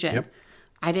decision. Yep.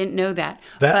 I didn't know that.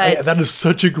 That is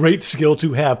such a great skill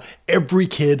to have. Every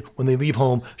kid, when they leave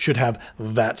home, should have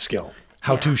that skill.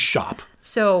 How to shop.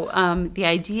 So the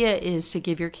idea is to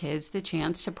give your kids the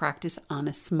chance to practice on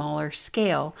a smaller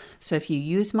scale. So if you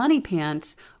use Money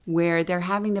Pants, where they're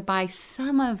having to buy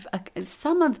some of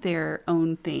their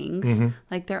own things,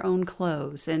 like their own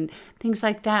clothes and things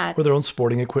like that, or their own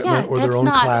sporting equipment, or their own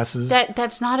classes.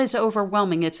 That's not as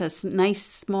overwhelming. It's a nice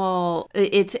small.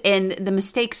 And the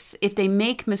mistakes. If they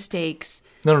make mistakes,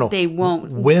 no, they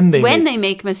won't. When they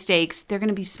make mistakes, they're going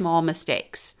to be small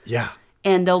mistakes. Yeah.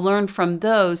 And they'll learn from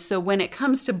those. So when it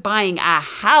comes to buying a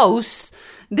house,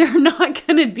 they're not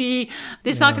going to be,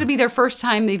 it's not going to be their first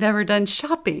time they've ever done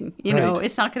shopping. You know,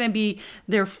 it's not going to be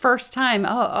their first time.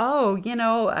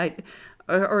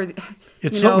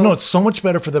 It's so much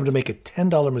better for them to make a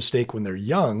 $10 mistake when they're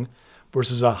young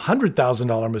versus a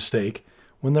 $100,000 mistake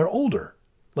when they're older.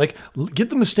 Like, get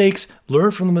the mistakes,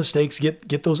 learn from the mistakes,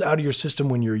 get those out of your system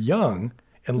when you're young,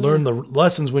 and learn the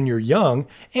lessons when you're young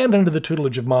and under the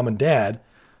tutelage of mom and dad,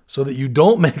 so that you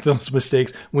don't make those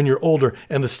mistakes when you're older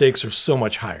and the stakes are so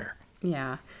much higher.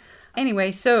 Yeah.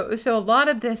 Anyway, so a lot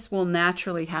of this will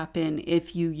naturally happen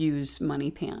if you use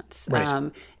Money Pants.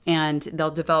 Right. And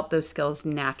they'll develop those skills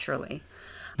naturally.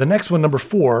 The next one, number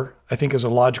 4, I think is a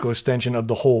logical extension of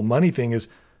the whole money thing, is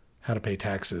how to pay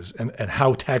taxes and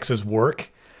how taxes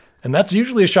work. And that's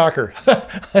usually a shocker.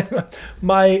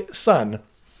 My son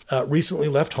recently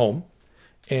left home,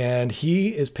 and he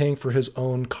is paying for his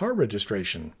own car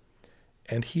registration.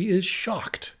 And he is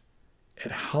shocked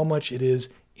at how much it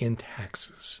is in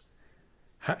taxes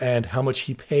and how much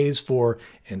he pays for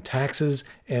in taxes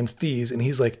and fees. And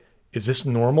he's like, is this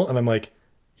normal? And I'm like,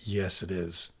 yes, it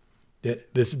is.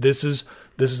 This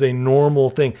is a normal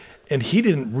thing. And he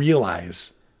didn't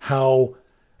realize how,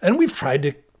 and we've tried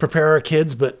to prepare our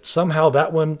kids, but somehow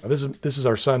that one, this is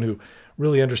our son who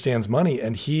really understands money,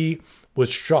 and he was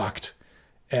shocked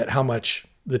at how much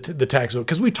the tax,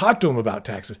 because we talked to him about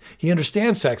taxes. He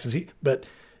understands taxes, but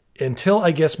until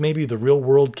I guess maybe the real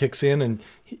world kicks in, and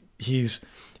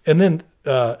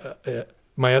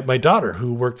my daughter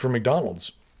who worked for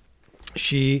McDonald's,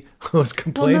 she was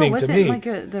complaining to me. Wasn't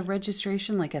like the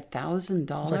registration like $1,000?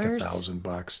 It's like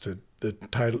 $1,000 to the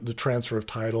title, the transfer of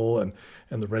title, and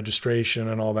the registration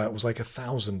and all that was like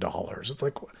 $1,000. It's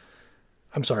like,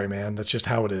 I'm sorry, man, that's just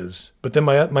how it is. But then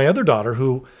my other daughter,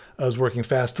 who was working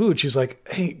fast food, she's like,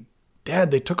 hey,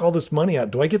 Dad, they took all this money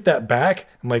out. Do I get that back?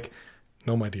 I'm like,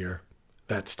 no, my dear,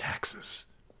 that's taxes.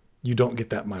 You don't get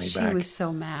that money back. She was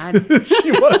so mad.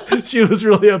 She was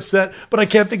really upset. But I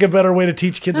can't think of a better way to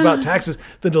teach kids about taxes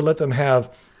than to let them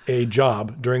have a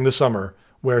job during the summer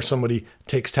where somebody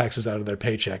takes taxes out of their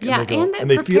paycheck. Yeah,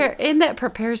 and that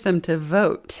prepares them to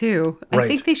vote too. I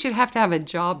think they should have to have a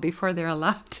job before they're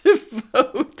allowed to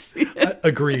vote.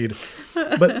 Agreed.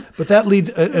 But that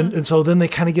leads, and so then they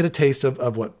kind of get a taste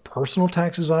of what personal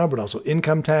taxes are, but also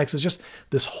income taxes, just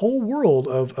this whole world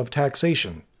of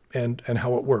taxation and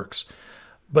how it works.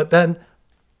 But then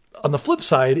on the flip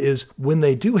side is when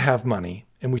they do have money,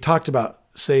 and we talked about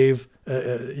save,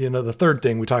 the third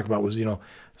thing we talked about was,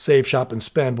 save, shop, and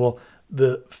spend. Well,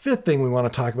 the fifth thing we want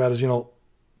to talk about is, you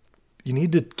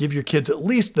need to give your kids at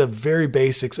least the very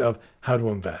basics of how to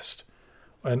invest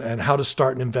and how to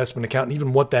start an investment account, and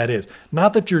even what that is.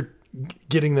 Not that you're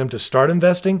getting them to start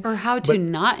investing. Or how to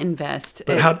not invest.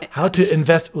 But how to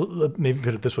invest, maybe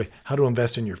put it this way, how to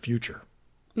invest in your future.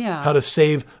 Yeah. How to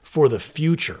save for the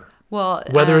future. Well,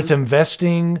 whether it's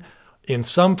investing in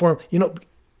some form,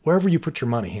 wherever you put your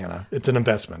money, Hannah, it's an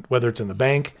investment, whether it's in the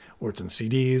bank or it's in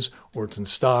CDs or it's in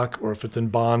stock or if it's in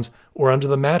bonds or under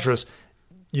the mattress.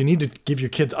 You need to give your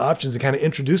kids options and kind of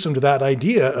introduce them to that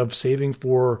idea of saving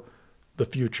for the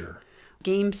future.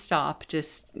 GameStop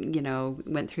just,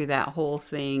 went through that whole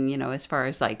thing, as far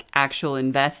as like actual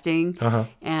investing. Uh-huh.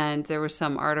 And there was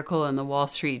some article in the Wall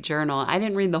Street Journal. I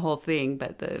didn't read the whole thing,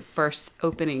 but the first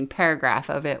opening paragraph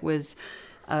of it was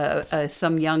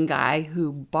some young guy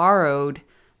who borrowed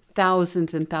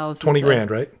thousands and thousands. 20 grand,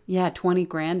 right? Yeah, 20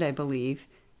 grand, I believe,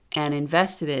 and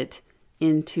invested it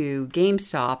into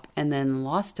GameStop and then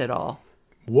lost it all.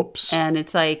 Whoops. And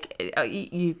it's like,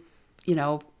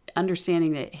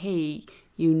 understanding that, hey,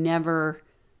 you never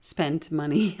spent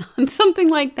money on something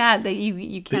like that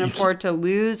you can't afford to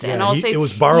lose. Yeah, and also, it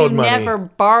was borrowed money. You never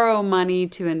borrow money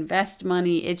to invest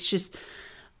money. It's just...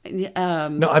 no,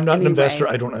 I'm not an investor.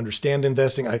 I don't understand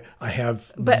investing. I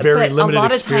have very limited experience. But a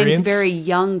lot of times, very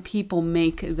young people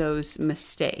make those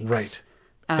mistakes. Right.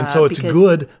 And so it's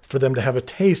good for them to have a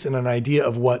taste and an idea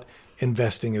of what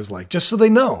investing is like, just so they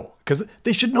know, because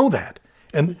they should know that.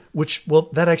 And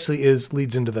that actually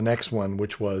leads into the next one,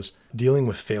 which was dealing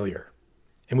with failure.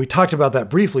 And we talked about that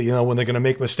briefly, when they're going to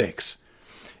make mistakes.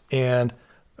 And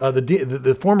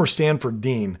the former Stanford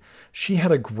dean, she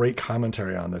had a great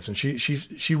commentary on this. And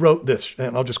she wrote this,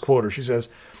 and I'll just quote her. She says,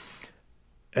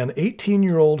 "An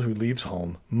 18-year-old who leaves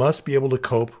home must be able to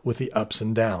cope with the ups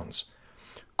and downs.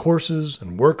 Courses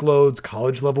and workloads,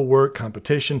 college-level work,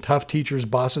 competition, tough teachers,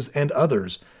 bosses, and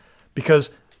others.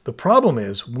 Because the problem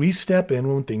is we step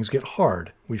in when things get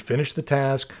hard. We finish the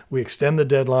task, we extend the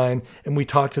deadline, and we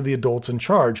talk to the adults in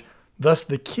charge. Thus,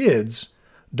 the kids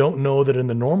don't know that in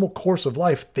the normal course of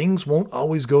life, things won't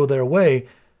always go their way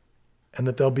and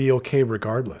that they'll be okay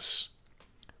regardless."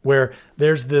 Where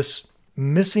there's this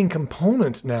missing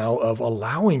component now of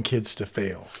allowing kids to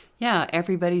fail. Yeah,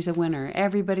 everybody's a winner.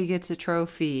 Everybody gets a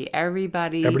trophy.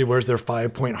 Everybody wears their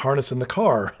 5-point harness in the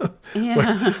car.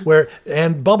 Yeah.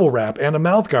 And bubble wrap and a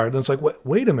mouth guard. And it's like,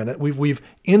 wait a minute. We've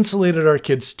insulated our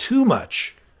kids too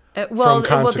much from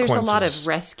consequences. There's a lot of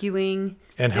rescuing.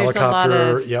 And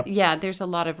helicopter, yep. Yeah, there's a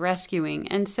lot of rescuing.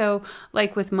 And so,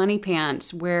 like with Money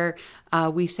Pants, where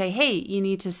we say, hey, you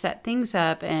need to set things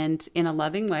up, and in a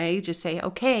loving way, just say,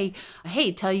 okay,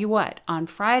 hey, tell you what, on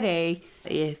Friday,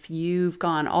 if you've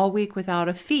gone all week without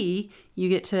a fee, you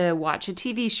get to watch a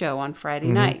TV show on Friday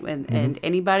night. And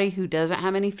anybody who doesn't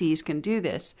have any fees can do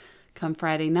this come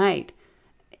Friday night.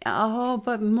 Oh,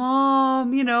 but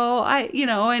Mom,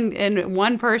 and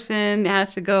one person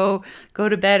has to go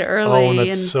to bed early. Oh, and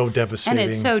that's so devastating. And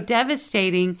it's so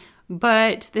devastating.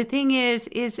 But the thing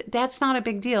is that's not a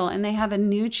big deal. And they have a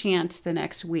new chance the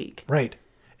next week. Right.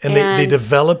 And they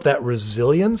develop that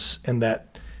resilience and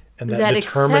that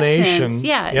determination. Acceptance.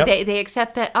 Yeah. Yep. They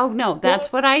accept that, oh no,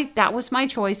 that was my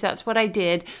choice. That's what I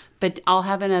did. But I'll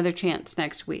have another chance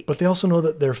next week. But they also know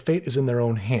that their fate is in their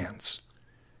own hands.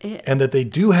 And that they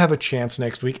do have a chance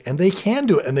next week, and they can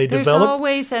do it, and there's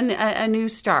always a new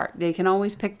start. They can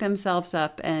always pick themselves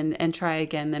up and try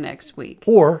again the next week.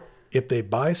 Or if they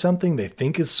buy something they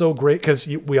think is so great, because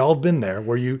we all have been there,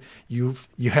 where you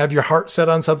have your heart set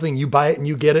on something, you buy it and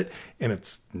you get it, and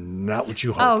it's not what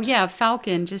you hoped. Oh yeah,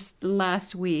 Falcon just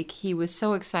last week, he was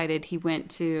so excited. He went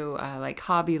to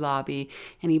Hobby Lobby,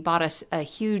 and he bought us a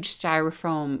huge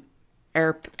styrofoam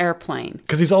airplane,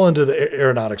 because he's all into the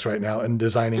aeronautics right now and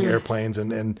designing airplanes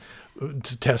and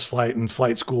to test flight and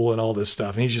flight school and all this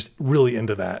stuff, and he's just really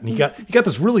into that. And he got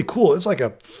this really cool, it's like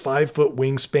a 5-foot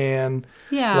wingspan,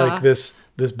 like this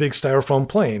big styrofoam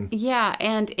plane. Yeah,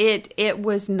 and it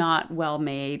was not well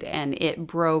made, and it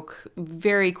broke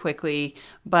very quickly.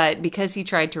 But because he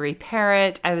tried to repair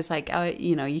it, I was like, oh,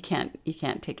 you can't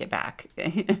take it back.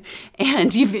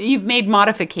 And you've made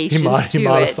modifications to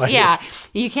it. Yeah,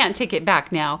 you can't take it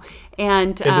back now.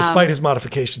 And despite his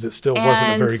modifications, it still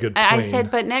wasn't a very good plane. I said,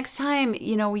 but next time,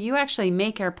 you actually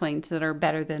make airplanes that are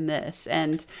better than this.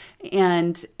 And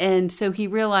so he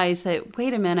realized that,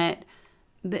 wait a minute,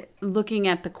 looking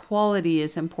at the quality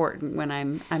is important when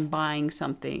I'm buying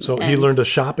something. So he learned a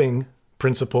shopping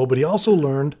principle, but he also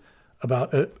learned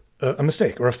about a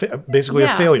mistake or basically a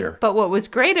failure. But what was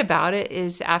great about it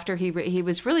is after he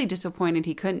was really disappointed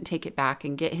he couldn't take it back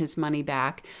and get his money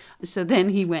back. So then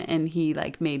he went and he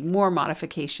made more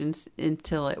modifications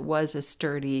until it was a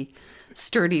sturdy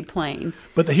plane.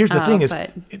 But here's the thing: is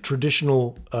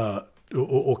traditional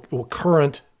or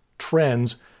current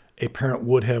trends, a parent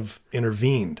would have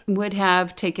intervened. Would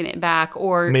have taken it back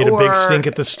or... Made a big stink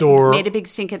at the store.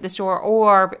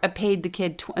 Or paid the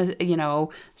kid,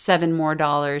 $7 more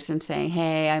and saying,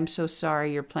 hey, I'm so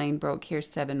sorry your plane broke. Here's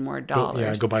 $7 more.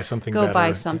 Go buy something better. Go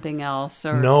buy something else.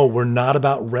 Or... No, we're not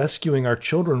about rescuing our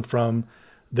children from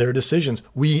their decisions.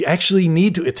 We actually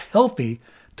need to. It's healthy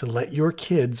to let your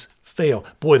kids fail.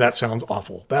 Boy, that sounds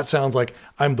awful. That sounds like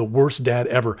I'm the worst dad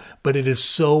ever. But it is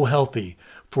so healthy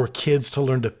for kids to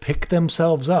learn to pick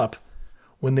themselves up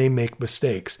when they make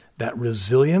mistakes. That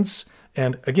resilience,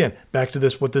 and again, back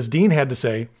to what this dean had to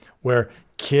say, where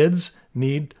kids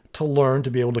need to learn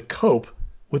to be able to cope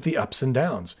with the ups and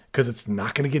downs, because it's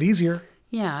not going to get easier.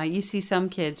 Yeah, you see some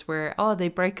kids where, they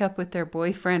break up with their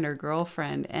boyfriend or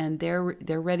girlfriend, and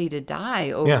they're ready to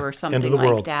die over something like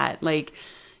world. That.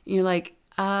 You're like,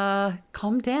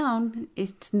 calm down.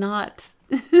 It's not...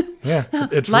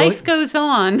 it's life goes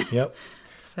on. Yep.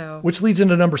 Which leads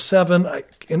into number 7,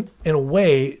 in a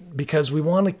way, because we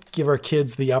want to give our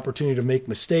kids the opportunity to make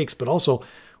mistakes, but also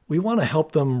we want to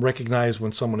help them recognize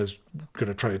when someone is going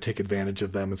to try to take advantage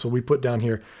of them. And so we put down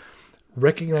here,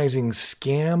 recognizing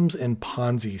scams and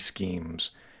Ponzi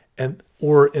schemes,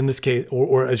 or in this case,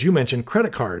 or as you mentioned,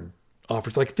 credit card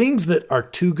offers, like things that are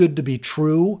too good to be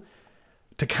true,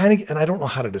 to kind of, and I don't know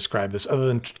how to describe this other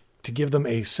than to give them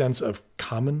a sense of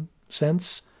common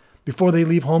sense before they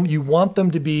leave home. You want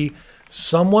them to be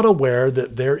somewhat aware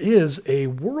that there is a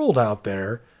world out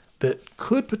there that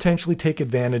could potentially take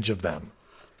advantage of them.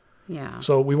 Yeah.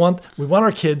 So we want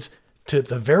our kids to, at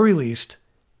the very least,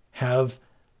 have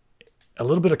a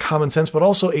little bit of common sense, but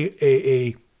also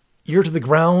a ear to the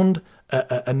ground,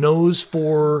 a nose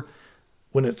for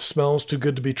when it smells too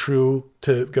good to be true,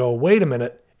 to go, wait a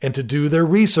minute, and to do their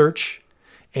research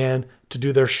and to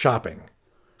do their shopping.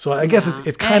 So I guess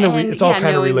it's kind of it's all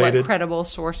kind of related. What credible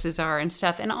sources are and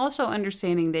stuff, and also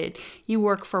understanding that you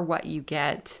work for what you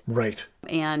get, right?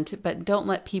 But don't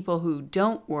let people who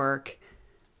don't work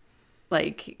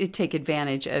take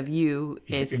advantage of you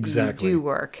if you do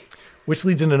work. Which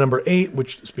leads into number 8.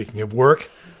 Which, speaking of work,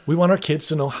 we want our kids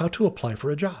to know how to apply for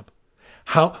a job.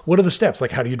 What are the steps?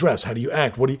 Like, how do you dress? How do you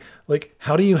act?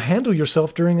 How do you handle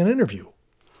yourself during an interview?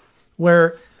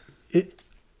 When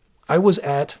I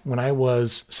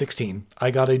was 16,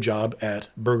 I got a job at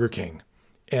Burger King,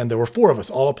 and there were 4 of us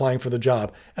all applying for the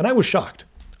job, and I was shocked.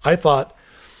 I thought,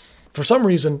 for some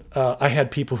reason, I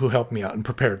had people who helped me out and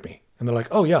prepared me, and they're like,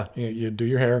 "Oh yeah, you do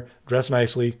your hair, dress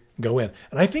nicely, go in."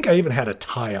 And I think I even had a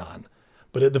tie on,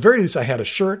 but at the very least, I had a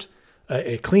shirt,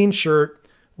 a clean shirt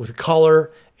with a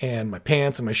collar, and my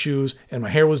pants and my shoes, and my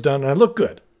hair was done, and I looked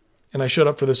good. And I showed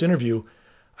up for this interview.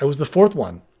 I was the 4th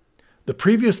one. The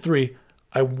previous 3.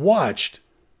 I watched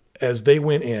as they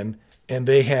went in, and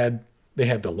they had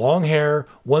the long hair.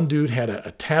 One dude had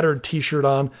a tattered T-shirt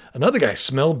on. Another guy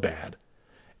smelled bad,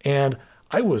 and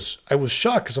I was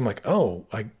shocked because I'm like, oh,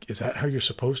 is that how you're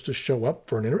supposed to show up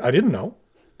for an interview? I didn't know.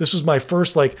 This was my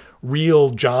first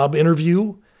real job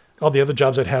interview. All the other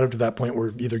jobs I'd had up to that point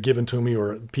were either given to me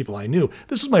or people I knew.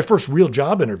 This was my first real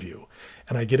job interview,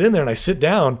 and I get in there and I sit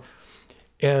down,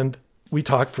 and we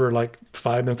talk for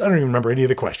 5 minutes. I don't even remember any of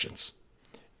the questions.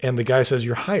 And the guy says,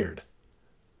 "You're hired.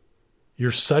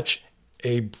 You're such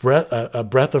a breath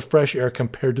of fresh air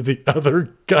compared to the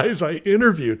other guys I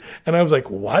interviewed." And I was like,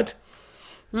 "What?"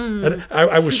 And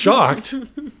I was shocked.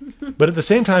 But at the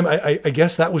same time, I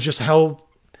guess that was just how,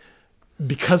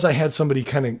 because I had somebody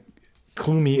kind of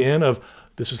clue me in of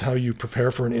this is how you prepare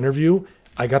for an interview,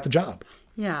 I got the job.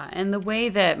 Yeah, and the way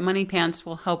that Money Pants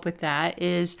will help with that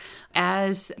is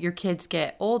as your kids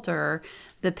get older,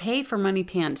 the pay for Money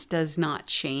Pants does not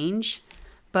change,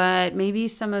 but maybe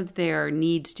some of their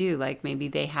needs do. Like maybe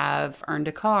they have earned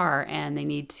a car and they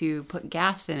need to put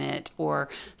gas in it or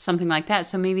something like that.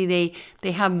 So maybe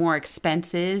they have more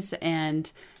expenses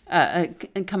and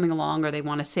coming along, or they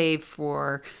want to save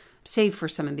for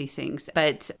some of these things.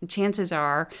 But chances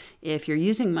are, if you're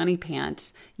using Money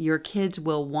Pants, your kids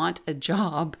will want a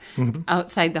job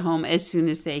outside the home as soon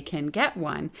as they can get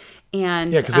one.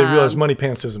 And because they realize Money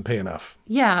Pants doesn't pay enough.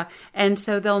 Yeah. And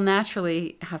so they'll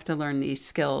naturally have to learn these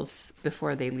skills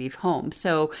before they leave home.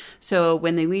 So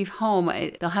when they leave home,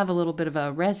 they'll have a little bit of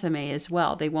a resume as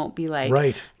well. They won't be like,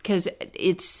 right. Because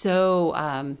it's so,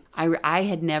 I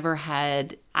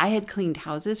had cleaned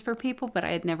houses for people, but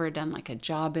I had never done a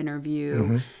job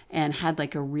interview and had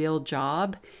a real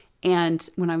job. And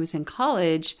when I was in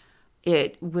college,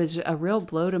 it was a real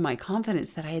blow to my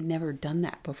confidence that I had never done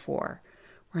that before.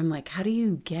 Where I'm like, how do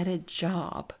you get a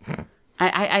job?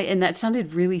 And that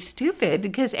sounded really stupid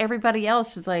because everybody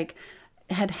else was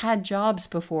had jobs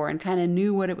before and kind of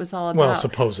knew what it was all about. Well,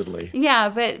 supposedly. Yeah,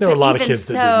 but there were a lot of kids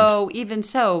that didn't. Even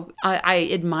so, I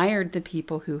admired the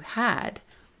people who had,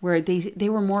 where they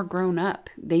were more grown up.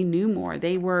 They knew more.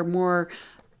 They were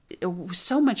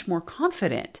so much more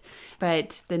confident.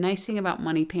 But the nice thing about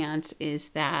Money Pants is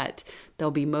that they'll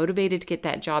be motivated to get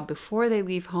that job before they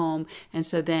leave home. And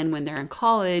so then when they're in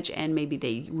college and maybe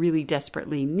they really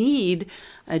desperately need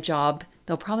a job,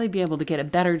 they'll probably be able to get a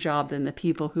better job than the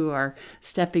people who are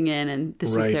stepping in and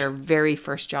this is their very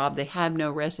first job. They have no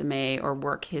resume or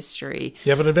work history. You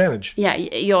have an advantage. Yeah,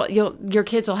 your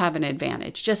kids will have an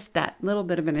advantage, just that little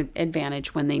bit of an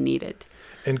advantage when they need it.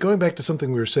 And going back to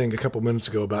something we were saying a couple minutes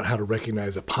ago about how to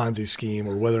recognize a Ponzi scheme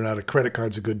or whether or not a credit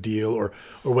card's a good deal or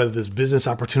whether this business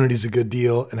opportunity is a good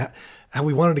deal and how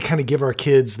we wanted to kind of give our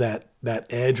kids that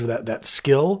edge or that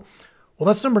skill. Well,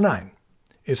 that's number 9,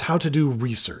 is how to do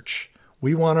research.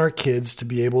 We want our kids to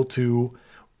be able to,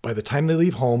 by the time they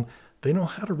leave home, they know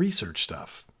how to research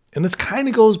stuff. And this kind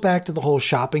of goes back to the whole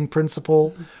shopping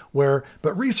principle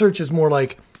but research is more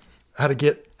like how to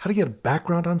get a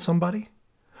background on somebody,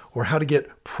 or how to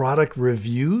get product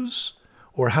reviews,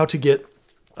 or how to get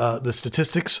the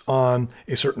statistics on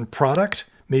a certain product,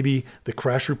 maybe the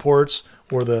crash reports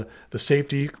or the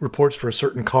safety reports for a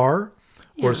certain car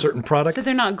or a certain product. So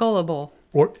they're not gullible.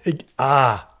 Or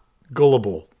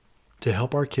gullible. To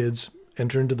help our kids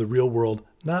enter into the real world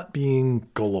not being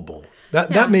gullible.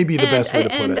 That may be the best way to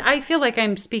put it. And I feel like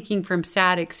I'm speaking from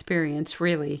sad experience,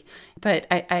 really. But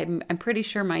I'm pretty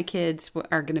sure my kids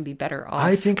are going to be better off.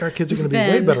 I think our kids are going to be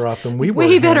way better off than we were.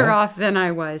 Way better off than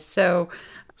I was. So,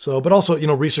 but also,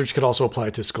 research could also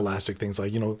apply to scholastic things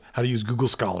like, how to use Google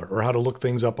Scholar or how to look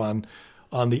things up on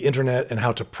the internet and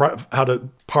how to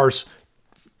parse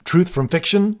truth from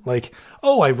fiction. Like,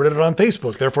 I read it on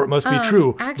Facebook, therefore it must be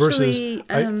true. Actually,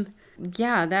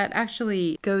 yeah, that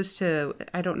actually goes to,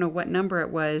 I don't know what number it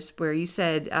was, where you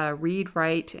said read,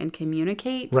 write, and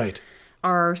communicate. Right.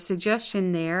 Our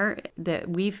suggestion there that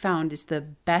we've found is the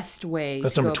best way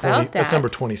That's to number go 20. about that. That's number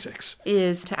 26.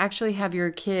 Is to actually have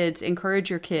your kids, encourage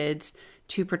your kids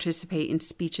to participate in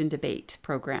speech and debate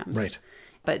programs. Right.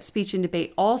 But speech and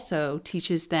debate also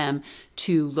teaches them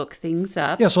to look things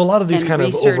up. Yeah, so a lot of these kind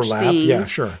of overlap. Things, yeah,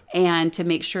 sure. And to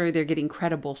make sure they're getting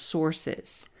credible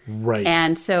sources. Right.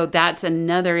 And so that's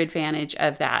another advantage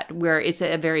of that, where it's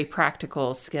a very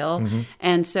practical skill. Mm-hmm.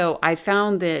 And so I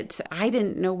found that I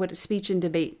didn't know what speech and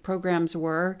debate programs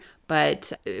were,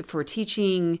 but for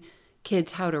teaching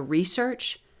kids how to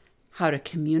research, how to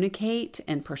communicate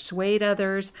and persuade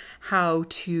others, how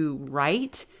to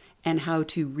write, and how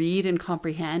to read and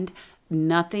comprehend,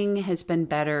 nothing has been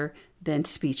better than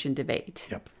speech and debate.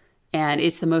 Yep. And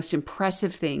it's the most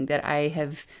impressive thing that I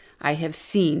have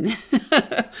seen.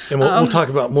 And we'll talk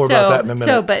about more about that in a minute.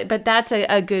 So, but that's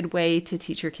a good way to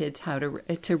teach your kids how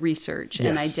to research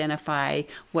and identify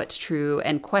what's true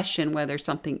and question whether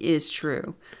something is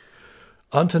true.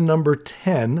 On to number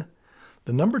 10.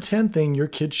 The number 10 thing your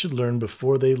kids should learn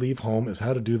before they leave home is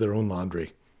how to do their own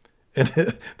laundry. And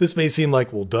this may seem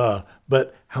like, well, duh,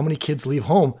 but how many kids leave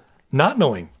home not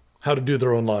knowing how to do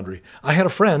their own laundry? I had a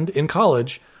friend in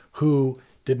college who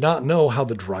did not know how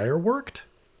the dryer worked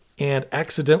and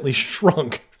accidentally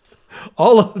shrunk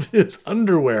all of his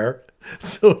underwear.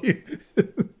 So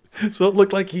it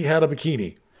looked like he had a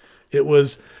bikini. It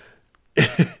was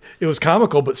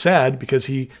comical, but sad because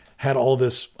he had all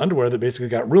this underwear that basically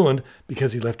got ruined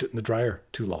because he left it in the dryer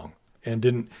too long and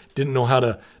didn't know how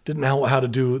to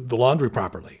do the laundry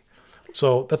properly.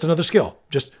 So that's another skill,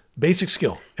 just basic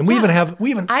skill. And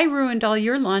I ruined all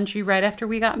your laundry right after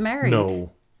we got married.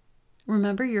 No.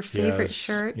 Remember your favorite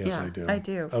shirt? Yes, yeah, I do. I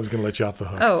do. I was going to let you off the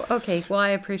hook. Oh, okay. Well, I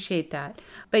appreciate that.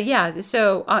 But yeah,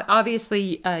 so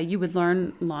obviously you would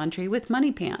learn laundry with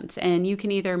Money Pants, and you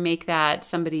can either make that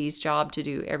somebody's job to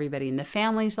do everybody in the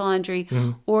family's laundry,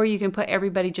 or you can put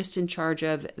everybody just in charge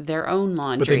of their own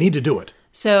laundry. But they need to do it.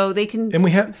 So they can, and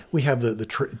we have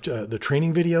the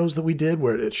training videos that we did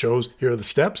where it shows here are the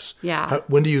steps. Yeah.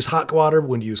 When to use hot water,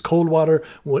 when to use cold water,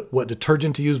 what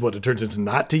detergent to use, what detergents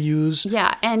not to use.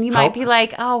 Yeah, and you might be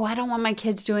like, oh, I don't want my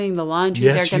kids doing the laundry.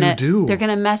 Yes, you do. They're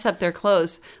gonna mess up their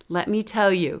clothes. Let me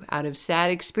tell you, out of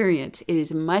sad experience, it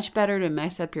is much better to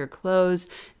mess up your clothes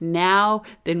now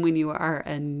than when you are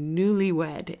a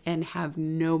newlywed and have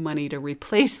no money to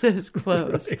replace those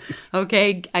clothes. Right.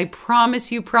 Okay, I promise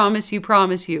you.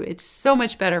 It's so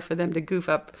much better for them to goof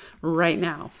up right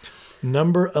now.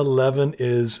 Number 11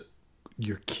 is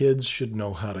your kids should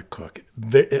know how to cook.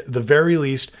 At the very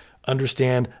least,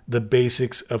 understand the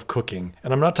basics of cooking.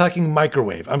 And I'm not talking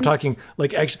microwave. I'm talking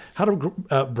like actually how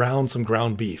to brown some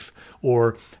ground beef,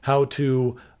 or how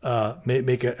to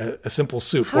make a simple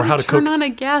soup, or how to turn cook on a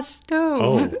gas stove.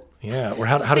 Oh, yeah, or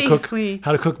how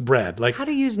to cook bread. Like how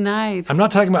to use knives. I'm not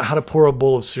talking about how to pour a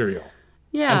bowl of cereal.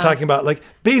 Yeah. I'm talking about like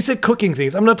basic cooking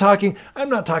things. I'm not talking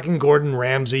Gordon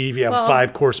Ramsay if you have a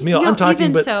 5-course meal. I'm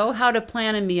talking how to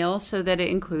plan a meal so that it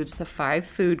includes the 5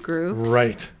 food groups.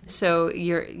 Right. So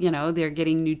they're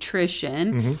getting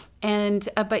nutrition and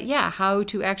but how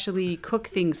to actually cook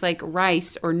things like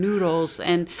rice or noodles,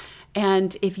 and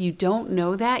if you don't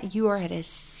know that, you are at a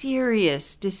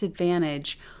serious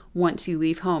disadvantage once you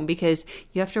leave home, because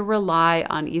you have to rely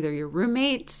on either your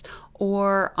roommates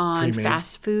or on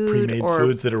fast food pre-made or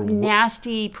foods that are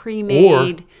nasty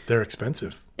pre-made, or they're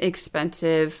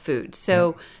expensive food.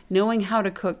 So knowing how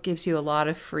to cook gives you a lot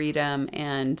of freedom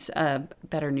and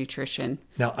better nutrition.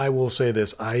 Now, I will say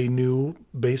this. I knew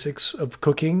basics of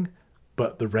cooking,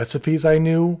 but the recipes I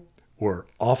knew were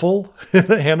awful.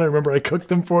 Hannah, remember I cooked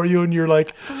them for you and you're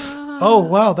like, oh,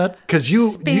 wow, that's because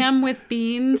Spam with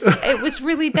beans. It was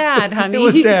really bad, honey. It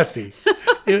was nasty.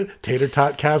 Tater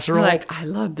tot casserole. You're like, I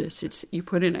love this. You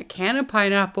put in a can of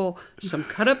pineapple, some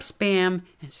cut up Spam,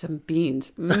 and some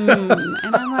beans. And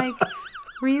I'm like,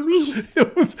 really?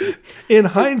 It was, in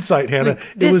hindsight, Hannah,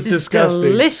 it was disgusting.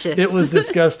 Delicious. It was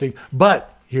disgusting.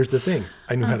 But here's the thing.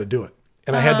 I knew how to do it.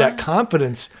 And I had that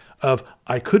confidence of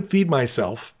I could feed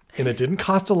myself, and it didn't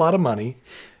cost a lot of money,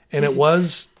 and it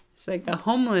was It's like a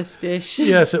homeless dish.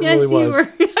 Yes, it really was.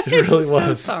 You were. It really I'm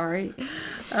was. So sorry.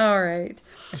 All right.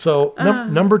 So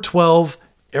number 12,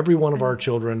 every one of our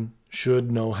children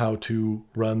should know how to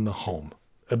run the home.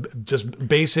 Just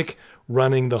basic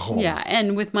running the home. Yeah,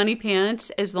 and with Money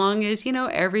Pants, as long as,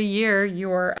 every year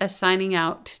you're assigning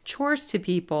out chores to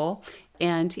people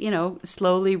and,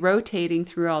 slowly rotating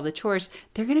through all the chores,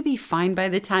 they're going to be fine by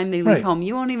the time they leave home.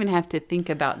 You won't even have to think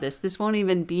about this. This won't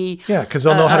even be because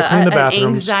they'll know how to clean the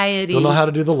bathrooms. Anxiety. They'll know how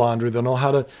to do the laundry. They'll know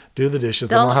how to do the dishes.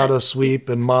 They'll know how to sweep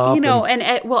and mop.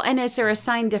 And as they're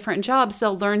assigned different jobs,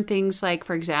 they'll learn things like,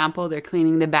 for example, they're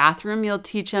cleaning the bathroom. You'll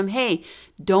teach them, hey,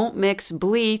 don't mix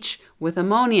bleach with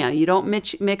ammonia. You don't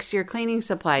mix your cleaning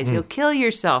supplies. You'll kill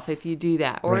yourself if you do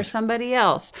that, or somebody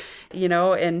else,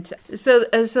 and so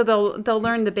they'll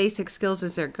learn the basic skills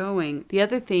as they're going. The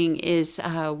other thing is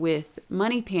with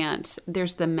Money Pants,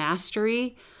 there's the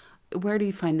mastery. Where do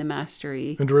you find the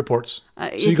mastery? Under reports. So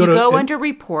if you go under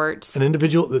reports. An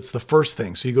individual, that's the first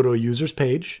thing. So you go to a user's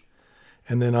page,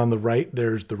 and then on the right,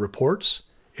 there's the reports.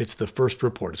 It's the first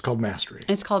report. It's called Mastery.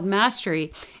 It's called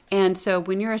Mastery. And so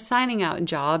when you're assigning out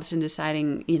jobs and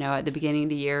deciding, at the beginning of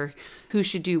the year who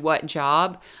should do what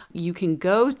job, you can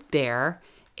go there.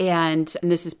 And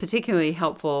this is particularly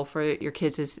helpful for your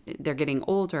kids as they're getting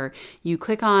older. You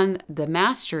click on the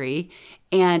Mastery,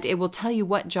 and it will tell you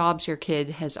what jobs your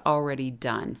kid has already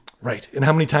done. Right. And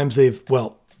how many times they've,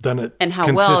 done it and how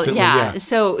consistently. Well, yeah.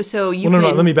 So you no,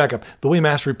 let me back up. The way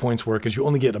mastery points work is you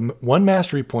only get one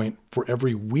mastery point for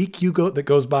every week that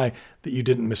goes by that you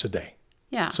didn't miss a day.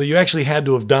 Yeah. So you actually had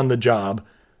to have done the job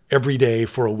every day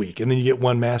for a week, and then you get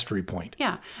one mastery point.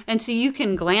 Yeah. And so you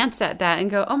can glance at that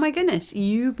and go, oh my goodness,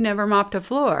 you've never mopped a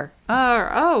floor. Or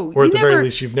at the very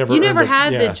least, you've never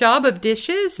had the job of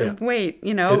dishes. Yeah. Wait,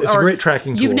 it's a great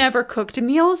tracking tool. You've never cooked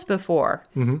meals before.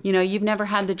 Mm-hmm. You've never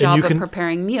had the job of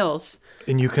preparing meals.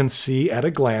 And you can see at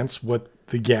a glance what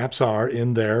the gaps are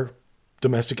in their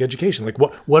domestic education. Like,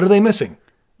 what are they missing?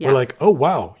 Yeah. Or like, oh,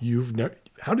 wow,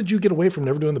 how did you get away from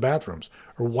never doing the bathrooms?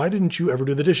 Or why didn't you ever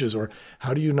do the dishes? Or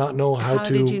how do you not know how to... How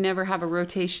did you never have a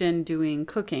rotation doing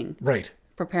cooking? Right.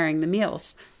 Preparing the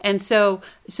meals. And so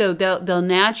they'll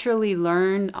naturally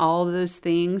learn all those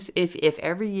things. If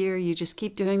every year you just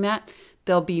keep doing that,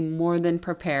 they'll be more than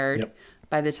prepared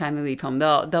by the time they leave home.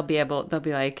 They'll be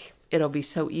like... It'll be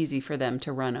so easy for them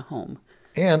to run a home.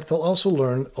 And they'll also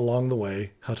learn along the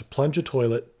way how to plunge a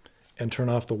toilet and turn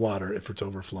off the water if it's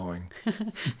overflowing.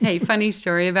 Hey, funny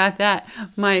story about that.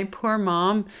 My poor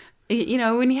mom,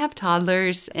 when you have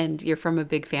toddlers and you're from a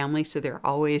big family, so they're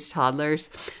always toddlers,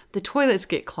 the toilets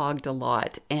get clogged a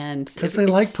lot. Because they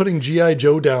like putting G.I.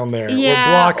 Joe down there, or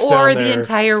blocks down there. Or the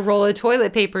entire roll of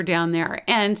toilet paper down there.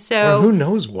 And so... Or who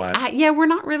knows what. We're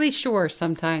not really sure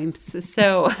sometimes.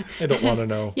 So... I don't want to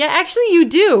know. Yeah, actually you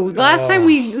do. Last time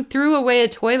we threw away a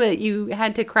toilet, you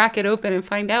had to crack it open and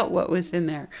find out what was in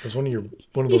there. It was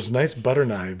one of those nice butter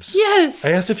knives. Yes.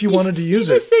 I asked if you wanted to use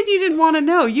it. You just said you didn't want to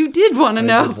know. You did want to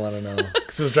know. I did want to know.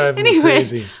 Because it was driving me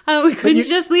crazy. We couldn't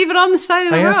just leave it on the side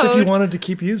of the road. I asked if you wanted to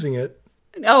keep using it.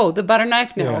 Oh, the butter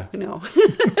knife? No.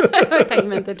 I thought you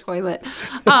meant the toilet.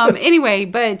 Anyway,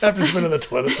 but... After it's been in the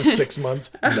toilet for 6 months,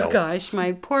 no. Oh, gosh,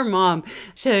 my poor mom.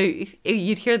 So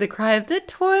you'd hear the cry of, the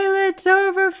toilet's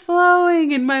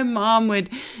overflowing, and my mom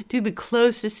would do the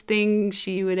closest thing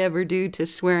she would ever do to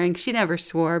swearing. She never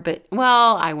swore, but,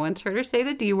 I once heard her say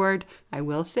the D word. I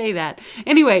will say that.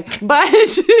 Anyway,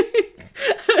 but...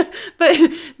 But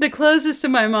the closest to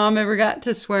my mom ever got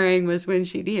to swearing was when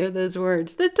she'd hear those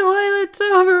words, the toilet's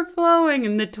overflowing,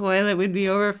 and the toilet would be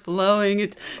overflowing.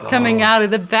 It's coming out of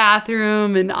the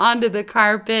bathroom and onto the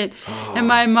carpet. And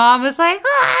my mom was like,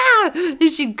 ah!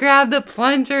 And she'd grab the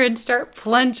plunger and start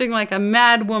plunging like a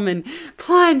mad woman.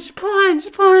 Plunge,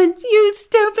 plunge, plunge, you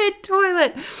stupid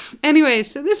toilet. Anyway,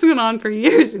 so this went on for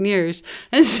years and years.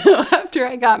 And so after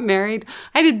I got married,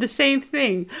 I did the same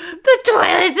thing. The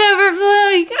toilet's overflowing.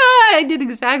 I did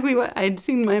exactly what I'd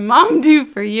seen my mom do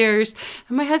for years.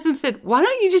 And my husband said, why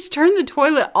don't you just turn the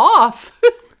toilet off?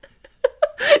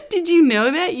 Did you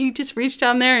know that? You just reach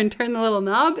down there and turn the little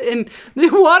knob and the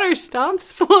water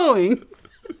stops flowing.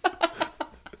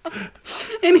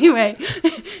 Anyway,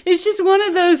 it's just one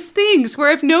of those things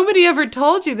where if nobody ever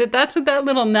told you that that's what that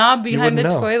little knob behind the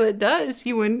toilet does,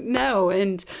 you wouldn't know.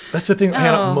 And that's the thing.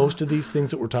 Hannah, most of these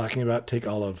things that we're talking about take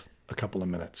all of a couple of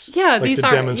minutes. Yeah, these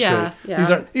aren't. Yeah.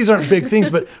 These aren't big things,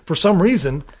 but for some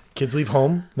reason, kids leave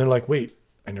home and they're like, "Wait,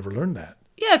 I never learned that."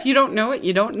 Yeah, if you don't know it,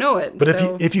 you don't know it. But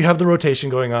if you have the rotation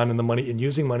going on in the money and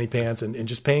using Money Pants and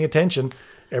just paying attention,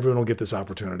 everyone will get this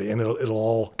opportunity, and it'll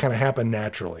all kind of happen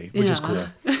naturally, which is cool.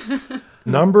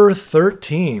 Number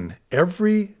 13,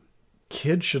 every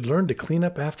kids should learn to clean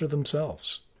up after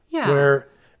themselves. Yeah.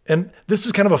 And this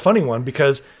is kind of a funny one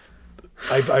because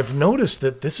I've noticed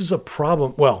that this is a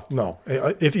problem. Well, no,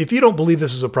 if you don't believe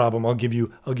this is a problem, I'll give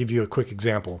you a quick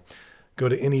example. Go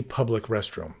to any public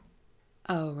restroom.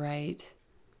 Oh, right.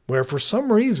 Where for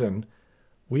some reason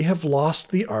we have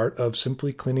lost the art of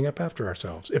simply cleaning up after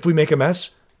ourselves. If we make a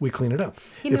mess, we clean it up.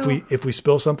 If we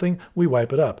spill something, we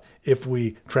wipe it up. If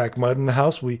we track mud in the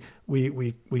house, we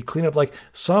clean up. Like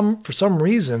for some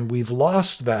reason, we've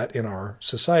lost that in our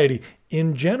society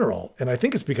in general. And I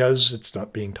think it's because it's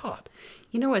not being taught.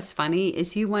 You know what's funny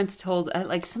is you once told,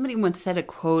 like somebody once said a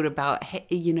quote about, hey,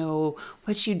 you know,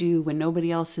 what you do when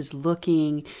nobody else is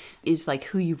looking is like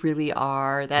who you really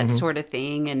are, that sort of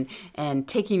thing. And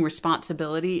taking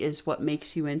responsibility is what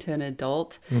makes you into an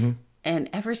adult. And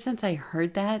ever since I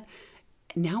heard that,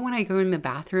 now when I go in the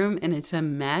bathroom and it's a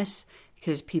mess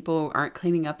because people aren't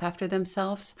cleaning up after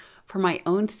themselves, for my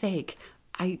own sake,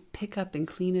 I pick up and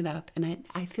clean it up. And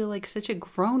I feel like such a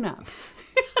grown-up.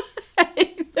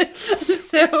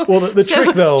 The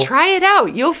trick, though, try it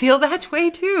out. You'll feel that way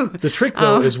too. The trick,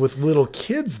 though, is with little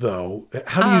kids, though.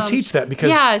 How do you teach that?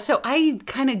 Because so I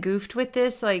kind of goofed with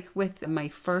this, like with my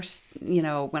first,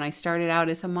 when I started out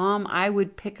as a mom, I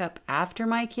would pick up after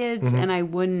my kids, and I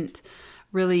wouldn't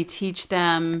really teach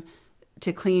them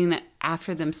to clean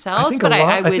after themselves.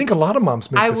 I think a lot of moms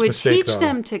make this mistake. I would teach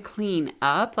them to clean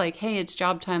up, like, hey, it's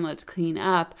job time, let's clean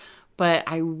up. But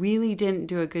I really didn't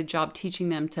do a good job teaching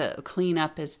them to clean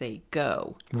up as they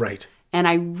go. Right. And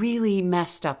I really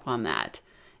messed up on that.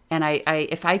 And I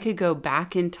if I could go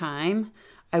back in time,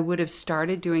 I would have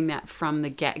started doing that from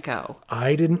the get-go.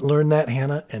 I didn't learn that,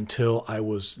 Hannah, until I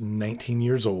was 19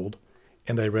 years old.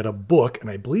 And I read a book,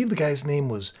 and I believe the guy's name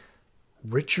was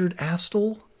Richard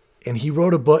Astle. And he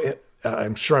wrote a book.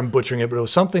 I'm sure I'm butchering it, but it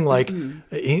was something like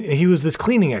he was this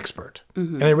cleaning expert.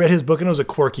 And I read his book, and it was a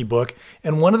quirky book.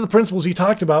 And one of the principles he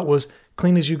talked about was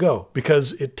clean as you go,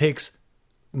 because it takes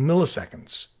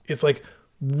milliseconds. It's like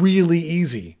really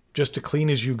easy just to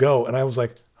clean as you go. And I was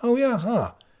like, oh yeah,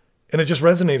 huh? And it just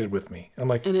resonated with me. I'm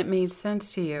like, and it made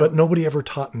sense to you. But nobody ever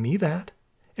taught me that.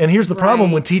 And here's the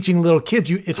problem when teaching little kids.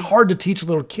 It's hard to teach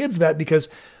little kids that because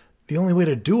the only way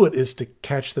to do it is to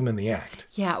catch them in the act.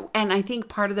 Yeah, and I think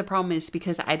part of the problem is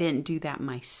because I didn't do that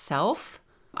myself.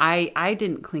 I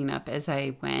didn't clean up as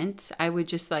I went. I would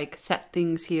just like set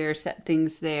things here, set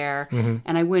things there,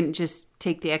 and I wouldn't just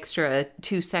take the extra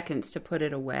 2 seconds to put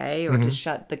it away or to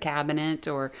shut the cabinet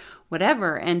or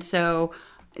whatever. And so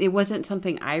it wasn't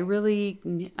something I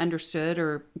really understood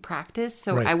or practiced,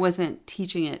 so I wasn't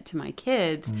teaching it to my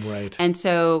kids. Right. And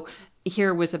so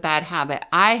here was a bad habit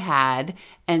I had,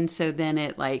 and so then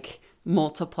it like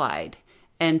multiplied.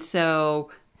 And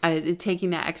so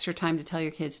taking that extra time to tell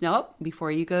your kids, nope,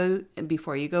 before you go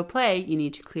play, you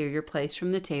need to clear your place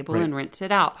from the table and rinse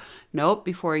it out. Nope,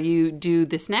 before you do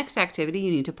this next activity,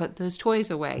 you need to put those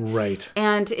toys away. Right.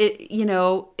 And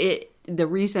the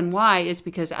reason why is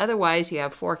because otherwise you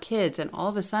have 4 kids and all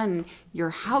of a sudden your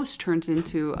house turns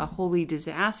into a holy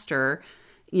disaster,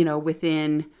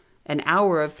 within an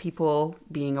hour of people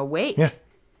being awake. Yeah.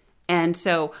 And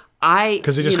so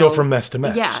because they just go from mess to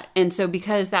mess. Yeah. And so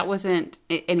because that wasn't,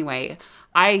 anyway,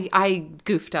 I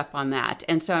goofed up on that.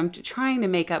 And so I'm trying to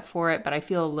make up for it, but I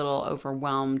feel a little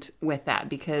overwhelmed with that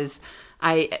because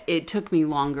it took me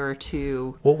longer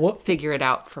to figure it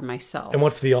out for myself. And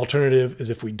what's the alternative is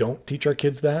if we don't teach our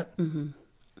kids that,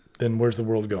 then where's the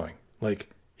world going? Like,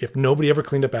 if nobody ever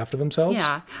cleaned up after themselves,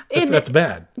 that's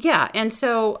bad. Yeah. And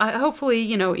so hopefully,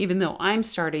 even though I'm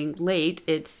starting late,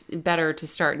 it's better to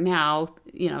start now,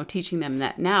 teaching them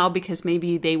that now because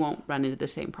maybe they won't run into the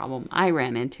same problem I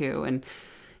ran into and,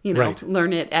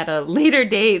 learn it at a later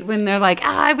date when they're like,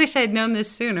 I wish I'd known this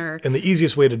sooner. And the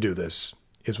easiest way to do this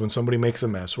is when somebody makes a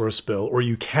mess or a spill or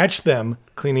you catch them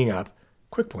cleaning up,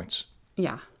 quick points.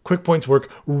 Yeah. Quick points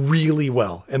work really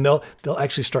well. And they'll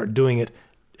actually start doing it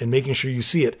and making sure you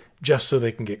see it just so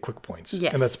they can get quick points.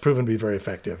 Yes. And that's proven to be very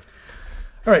effective.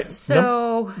 All right.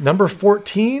 So number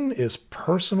 14 is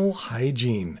personal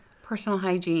hygiene. Personal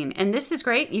hygiene. And this is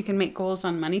great. You can make goals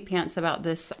on Money Pants about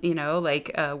this,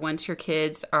 once your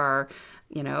kids are,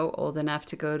 old enough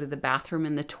to go to the bathroom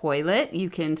and the toilet,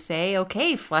 you can say,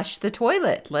 okay, flush the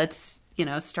toilet. Let's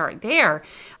start there.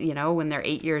 When they're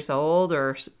 8 years old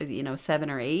or, 7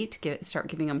 or 8, start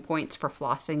giving them points for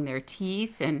flossing their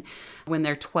teeth. And when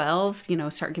they're 12,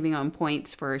 start giving them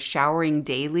points for showering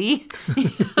daily.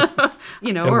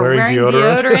 you know, And or wearing wearing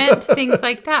deodorant. deodorant, things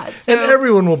like that. So, And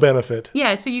everyone will benefit.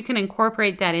 yeah, so you can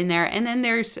incorporate that in there. And then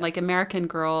there's like American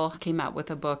Girl came out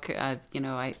with a book, you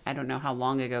know, I don't know how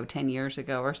long ago, 10 years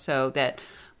ago or so, that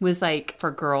was like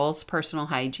for girls, personal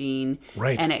hygiene.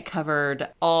 Right. And it covered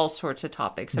all sorts of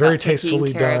topics. Very about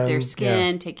tastefully taking care done. of their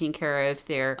skin, Yeah. taking care of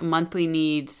their monthly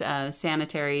needs,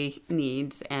 sanitary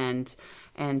needs, and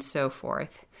so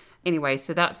forth. Anyway,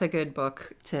 so that's a good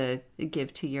book to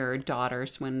give to your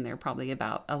daughters when they're probably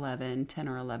about 10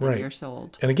 or 11 Right. years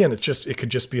old. And again, it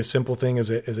could just be a simple thing as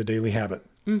a daily habit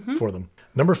for them.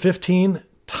 Number 15,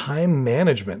 time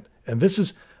management. And this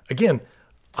is, again,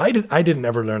 I didn't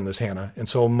ever learn this, Hannah. And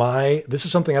so this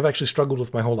is something I've actually struggled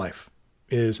with my whole life,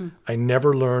 is I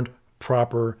never learned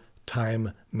proper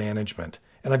time management.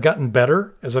 And I've gotten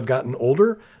better as I've gotten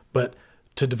older, but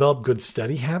to develop good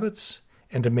study habits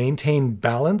and to maintain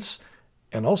balance,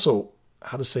 and also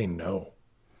how to say no.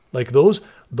 Like those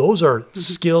are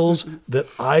skills that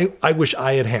I wish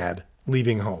I had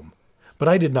leaving home, but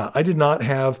I did not. I did not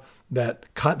have that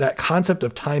concept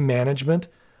of time management.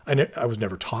 I was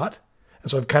never taught. And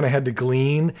so I've kind of had to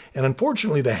glean. And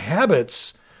unfortunately, the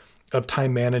habits of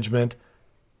time management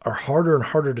are harder and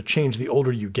harder to change the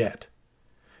older you get.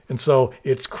 And so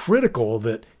it's critical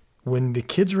that when the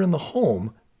kids are in the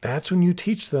home, that's when you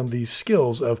teach them these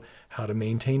skills of how to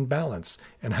maintain balance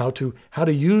and how to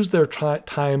use their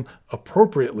time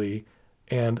appropriately.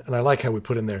 And I like how we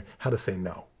put in there how to say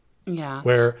no. Yeah.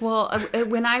 Where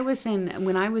when I was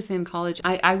in college,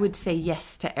 I would say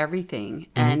yes to everything,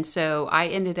 and so I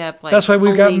ended up like that's why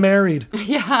we got married.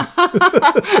 Yeah.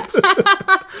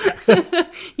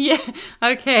 Yeah.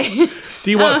 Okay.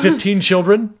 Do you want 15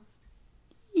 children?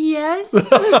 Yes.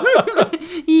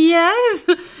 Yes.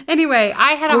 Anyway,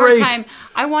 I had a Great. hard time.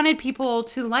 I wanted people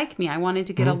to like me. I wanted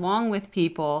to get along with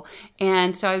people,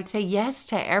 and so I would say yes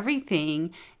to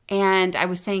everything. And I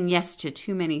was saying yes to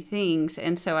too many things.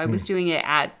 And so I was doing it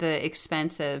at the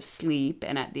expense of sleep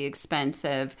and at the expense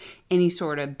of any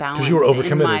sort of balance. 'Cause you were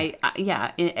overcommitted.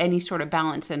 Any sort of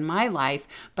balance in my life.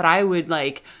 But I would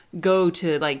like go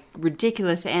to like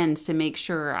ridiculous ends to make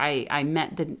sure I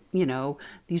met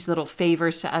these little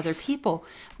favors to other people.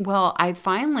 Well, I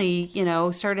finally,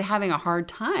 started having a hard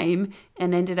time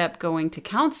and ended up going to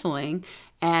counseling.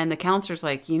 And the counselor's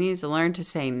like, you need to learn to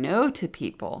say no to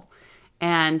people.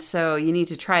 And so you need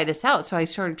to try this out. So I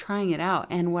started trying it out.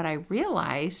 And what I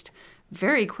realized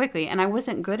very quickly, and I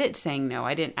wasn't good at saying no.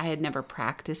 I had never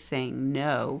practiced saying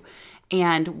no.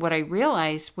 And what I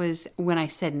realized was when I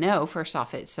said no, first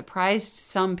off, it surprised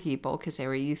some people because they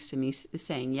were used to me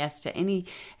saying yes to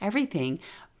everything.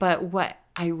 But what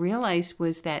I realized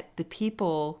was that the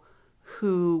people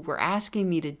who were asking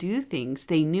me to do things,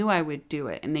 they knew I would do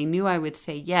it and they knew I would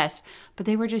say yes, but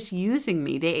they were just using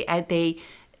me.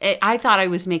 I thought I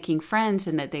was making friends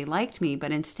and that they liked me,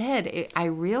 but instead I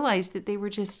realized that they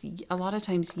were just a lot of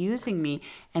times using me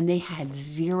and they had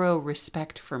zero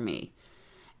respect for me.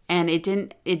 And it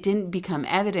didn't become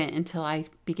evident until I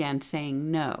began saying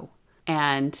no.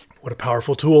 And what a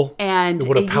powerful tool. And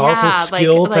what a powerful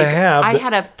skill to have. I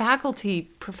had a faculty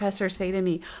professor say to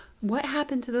me, what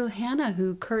happened to the Hannah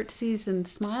who curtsies and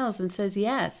smiles and says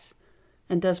yes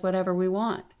and does whatever we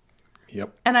want?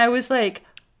 Yep. And I was like,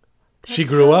 she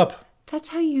grew up. That's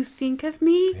how you think of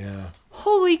me? Yeah.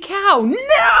 Holy cow.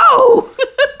 No!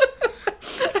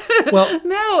 Well,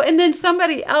 no. And then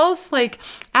somebody else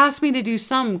asked me to do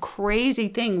some crazy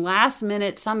thing last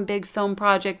minute, some big film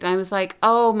project. And I was like,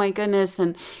 oh my goodness.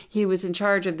 And he was in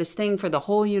charge of this thing for the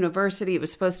whole university. It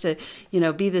was supposed to,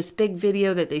 be this big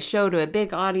video that they show to a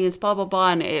big audience, blah, blah,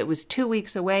 blah. And it was 2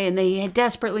 weeks away and they had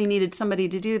desperately needed somebody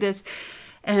to do this.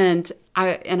 And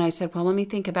I said, well, let me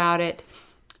think about it.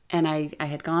 And I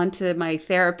had gone to my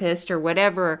therapist or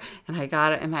whatever, and I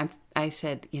got it, and I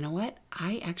said, you know what?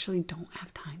 I actually don't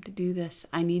have time to do this.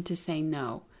 I need to say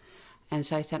no. And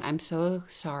so I said, I'm so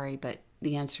sorry, but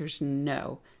the answer's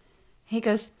no. He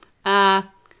goes, yeah,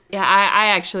 I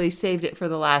actually saved it for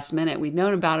the last minute. We'd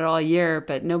known about it all year,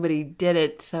 but nobody did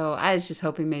it, so I was just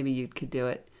hoping maybe you could do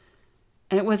it.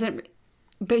 And it wasn't...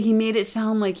 But he made it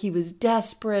sound like he was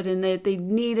desperate and that they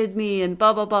needed me and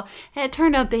blah, blah, blah. And it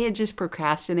turned out they had just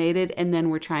procrastinated and then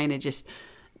were trying to just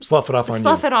slough it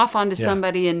off onto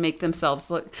somebody and make themselves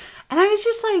look. And I was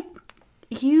just like,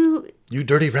 you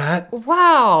dirty rat.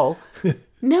 Wow.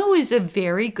 No is a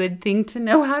very good thing to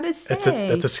know how to say.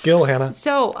 That's a skill, Hannah.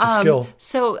 So, it's a skill.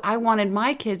 So I wanted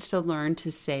my kids to learn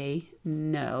to say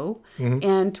no. Mm-hmm.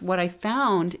 And what I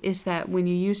found is that when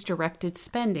you use directed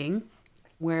spending,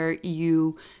 where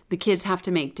the kids have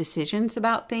to make decisions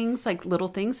about things, like little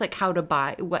things, like how to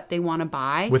buy, what they want to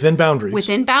buy. Within boundaries.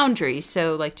 Within boundaries.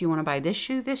 So like, do you want to buy this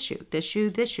shoe, this shoe, this shoe,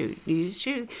 this shoe, this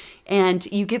shoe? And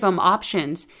you give them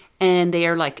options, and they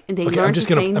are like, they learn to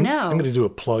say no. I'm going to do a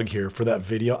plug here for that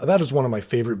video. That is one of my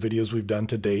favorite videos we've done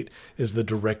to date, is the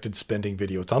directed spending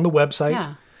video. It's on the website.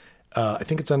 Yeah. I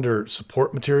think it's under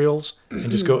support materials,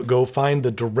 and just go find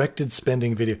the directed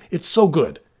spending video. It's so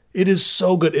good. It is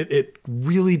so good. It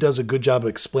really does a good job of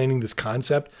explaining this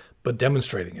concept, but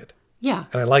demonstrating it. Yeah.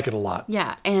 And I like it a lot.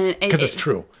 Yeah. And because it's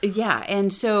true. Yeah.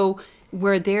 And so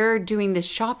where they're doing this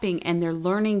shopping and they're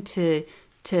learning to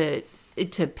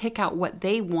pick out what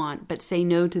they want, but say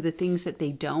no to the things that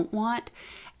they don't want.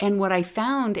 And what I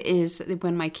found is that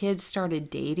when my kids started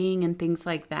dating and things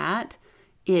like that,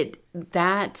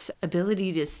 that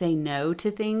ability to say no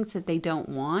to things that they don't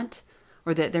want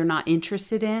or that they're not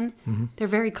interested in, they're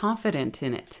very confident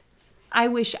in it. I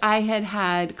wish I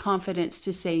had confidence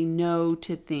to say no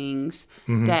to things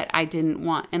that I didn't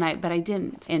want, but I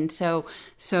didn't. And so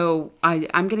I'm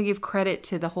going to give credit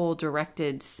to the whole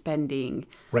directed spending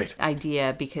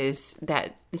idea, because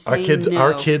that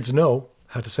our kids know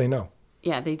how to say no.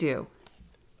 Yeah, they do.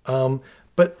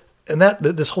 But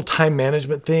this whole time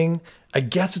management thing, I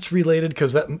guess it's related,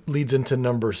 because that leads into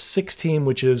number 16,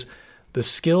 which is the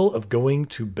skill of going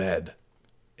to bed.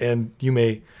 And you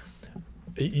may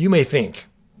think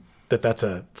that that's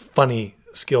a funny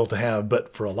skill to have,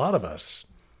 but for a lot of us,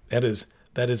 that is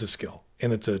a skill,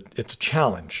 and it's a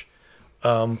challenge.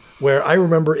 Where I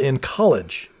remember in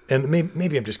college, and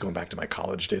maybe I'm just going back to my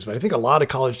college days, but I think a lot of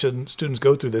college students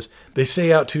go through this. They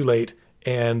stay out too late,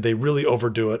 and they really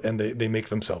overdo it, and they make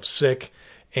themselves sick,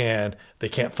 and they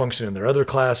can't function in their other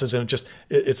classes, and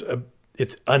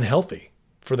it's unhealthy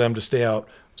for them to stay out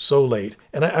so late.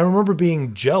 And I remember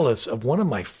being jealous of one of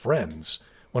my friends,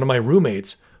 one of my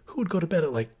roommates, who would go to bed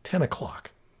at like 10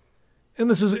 o'clock. And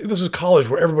this is college,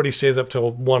 where everybody stays up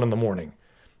till 1 a.m.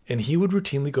 And he would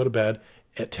routinely go to bed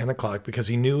at 10 o'clock because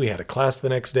he knew he had a class the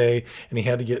next day, and he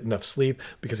had to get enough sleep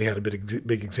because he had a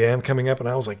big exam coming up. And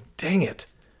I was like, dang it,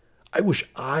 I wish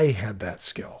I had that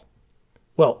skill.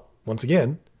 Well, once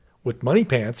again, with Money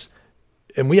Pants,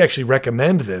 and we actually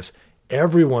recommend this,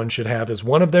 everyone should have, as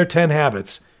one of their 10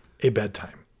 habits, a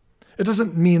bedtime. It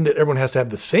doesn't mean that everyone has to have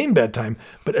the same bedtime,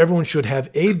 but everyone should have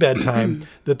a bedtime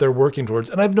that they're working towards.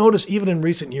 And I've noticed even in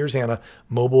recent years, Hannah,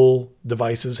 mobile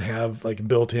devices have like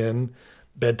built-in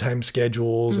bedtime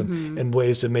schedules and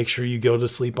ways to make sure you go to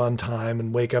sleep on time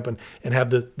and wake up and have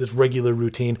this regular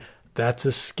routine. That's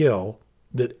a skill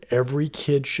that every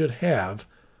kid should have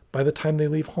by the time they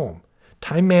leave home.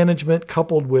 Time management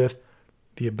coupled with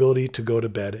the ability to go to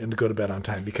bed, and to go to bed on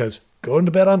time, because going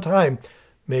to bed on time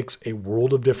makes a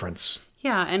world of difference.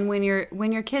 Yeah, and when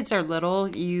your kids are little,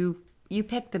 you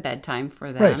pick the bedtime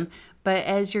for them. Right. But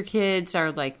as your kids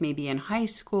are like maybe in high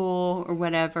school or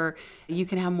whatever, you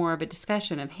can have more of a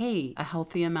discussion of, hey, a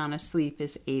healthy amount of sleep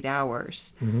is 8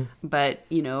 hours. But,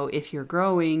 if you're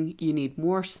growing, you need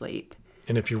more sleep.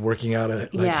 And if you're working out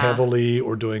heavily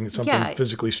or doing something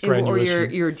physically strenuous, or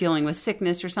you're dealing with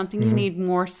sickness or something, you need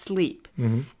more sleep.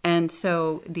 And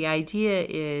so the idea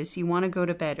is you want to go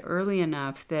to bed early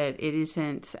enough that it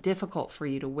isn't difficult for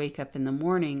you to wake up in the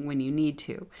morning when you need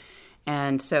to.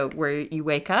 And so where you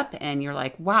wake up and you're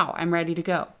like, wow, I'm ready to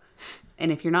go.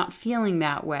 And if you're not feeling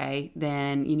that way,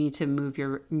 then you need to move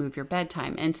your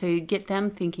bedtime. And so you get them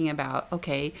thinking about,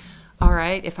 okay, all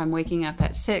right, if I'm waking up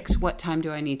at 6, what time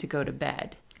do I need to go to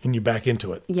bed? And you back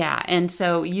into it. Yeah. And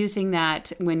so using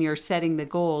that when you're setting the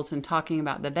goals and talking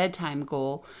about the bedtime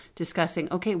goal, discussing,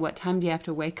 okay, what time do you have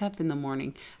to wake up in the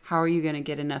morning? How are you going to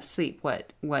get enough sleep?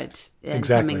 And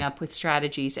coming up with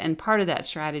strategies. And part of that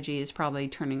strategy is probably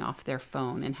turning off their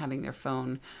phone and having their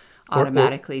phone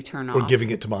automatically turn off. Or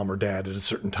giving it to mom or dad at a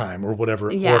certain time or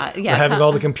whatever. Yeah, or having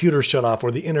all the computers shut off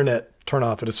or the internet turn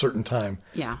off at a certain time.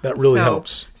 Yeah. That really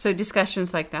helps. So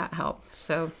discussions like that help.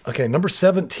 So okay, number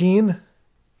 17,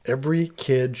 every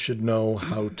kid should know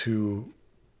how to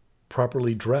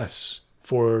properly dress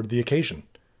for the occasion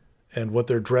and what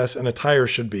their dress and attire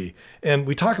should be. And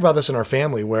we talk about this in our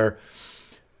family, where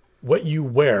what you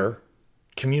wear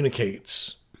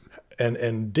communicates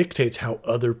and dictates how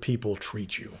other people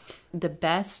treat you. The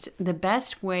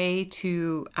best way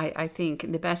to, I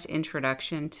think, the best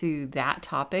introduction to that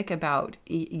topic about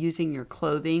using your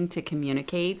clothing to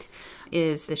communicate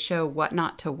is the show What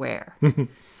Not to Wear.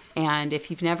 And if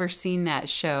you've never seen that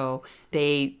show,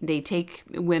 they take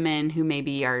women who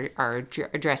maybe are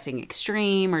dressing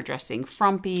extreme or dressing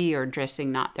frumpy or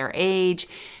dressing not their age,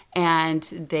 and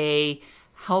they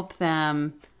help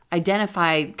them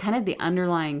identify kind of the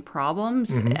underlying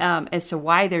problems as to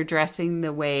why they're dressing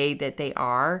the way that they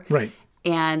are. Right.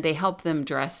 And they help them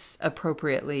dress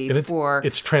appropriately And it's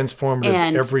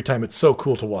transformative every time. It's so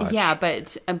cool to watch. Yeah,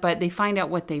 but they find out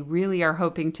what they really are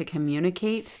hoping to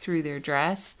communicate through their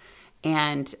dress,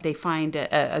 and they find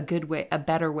a good way, a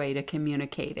better way to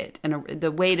communicate it, and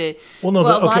the way to.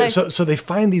 So they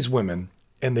find these women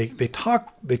and they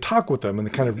talk with them, and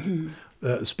they kind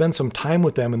of spend some time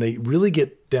with them, and they really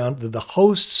get down. The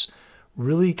hosts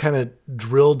really kind of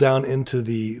drill down into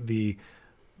the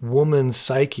woman's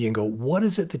psyche and go, what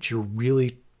is it that you're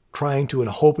really trying to and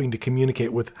hoping to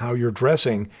communicate with how you're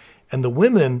dressing? And the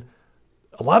women,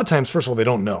 a lot of times, first of all, they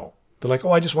don't know. They're like,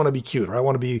 oh, I just want to be cute, or I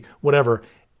want to be whatever.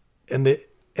 And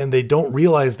they don't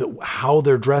realize that how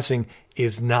they're dressing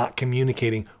is not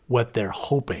communicating what they're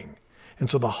hoping. And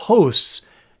so the hosts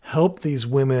help these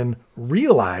women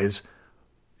realize,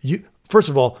 first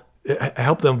of all,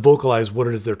 help them vocalize what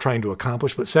it is they're trying to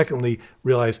accomplish, but secondly,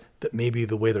 realize that maybe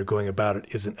the way they're going about it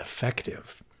isn't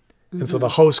effective. And so the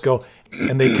hosts go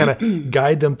and they kind of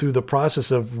guide them through the process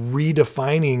of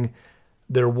redefining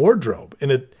their wardrobe.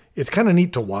 And it's kind of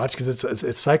neat to watch because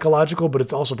it's psychological, but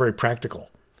it's also very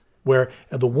practical, where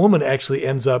the woman actually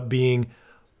ends up being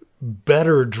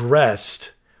better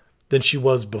dressed than she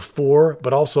was before,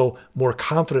 but also more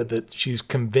confident that she's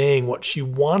conveying what she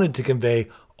wanted to convey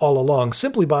all along,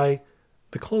 simply by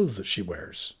the clothes that she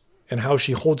wears and how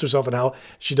she holds herself and how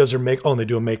she does her and they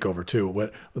do a makeover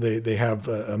too. They have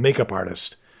a makeup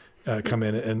artist come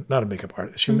in, and not a makeup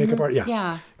artist. Is she a makeup artist?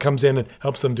 Yeah. Comes in and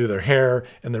helps them do their hair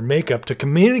and their makeup to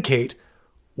communicate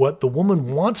what the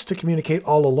woman wants to communicate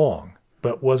all along,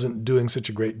 but wasn't doing such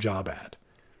a great job at.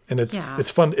 And it's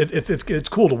fun. It's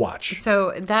cool to watch.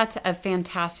 So that's a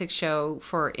fantastic show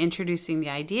for introducing the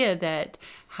idea that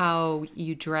how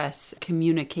you dress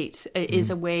communicates, is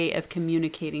a way of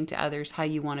communicating to others how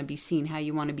you want to be seen, how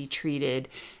you want to be treated,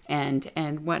 and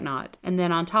whatnot. And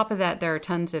then on top of that, there are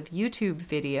tons of YouTube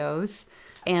videos.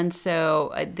 And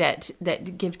so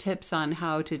that give tips on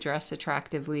how to dress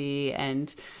attractively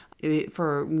and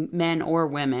for men or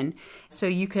women. So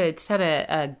you could set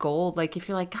a goal, like if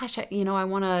you're like, gosh, I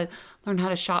want to learn how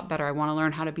to shop better. I want to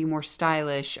learn how to be more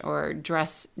stylish or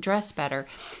dress better.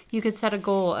 You could set a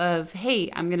goal of, hey,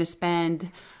 I'm going to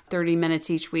spend 30 minutes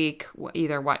each week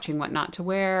either watching What Not to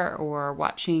Wear or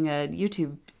watching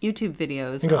YouTube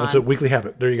videos. It's a weekly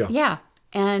habit. There you go. Yeah.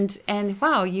 And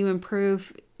wow, you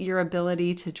improve your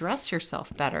ability to dress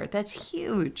yourself better. That's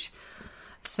huge.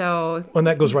 So, and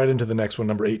that goes right into the next one,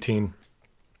 number 18,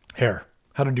 hair,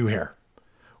 how to do hair,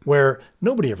 where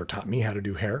nobody ever taught me how to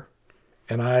do hair.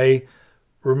 And I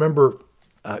remember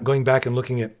going back and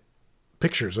looking at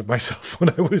pictures of myself when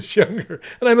I was younger,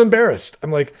 and I'm embarrassed.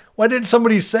 I'm like, why didn't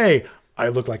somebody say I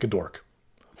look like a dork?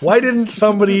 Why didn't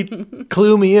somebody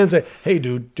clue me in and say, hey,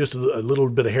 dude, just a little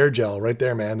bit of hair gel right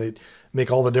there, man. They'd make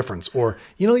all the difference. Or,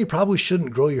 you probably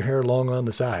shouldn't grow your hair long on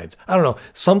the sides. I don't know,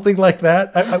 something like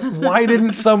that. Why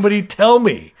didn't somebody tell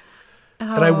me?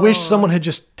 Oh. And I wish someone had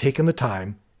just taken the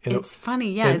time. It's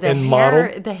funny, yeah.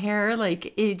 The hair,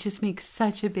 like, it just makes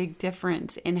such a big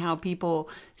difference in how people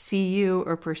see you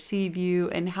or perceive you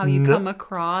and how you come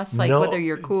across, like whether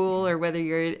you're cool or whether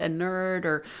you're a nerd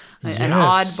or an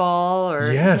oddball or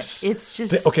it's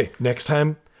just okay. Next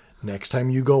time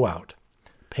you go out,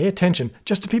 pay attention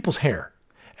just to people's hair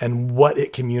and what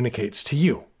it communicates to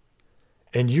you,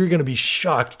 and you're going to be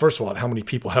shocked. First of all, at how many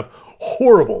people have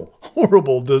horrible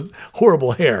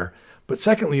hair, but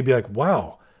secondly, you'd be like,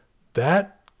 wow.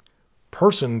 That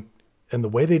person and the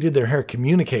way they did their hair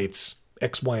communicates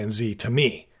X, Y, and Z to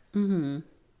me. Mm-hmm.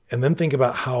 And then think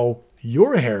about how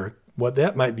your hair, what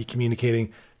that might be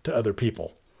communicating to other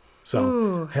people.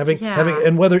 So having,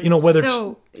 and whether it's,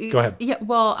 go ahead. Yeah.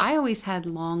 Well, I always had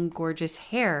long, gorgeous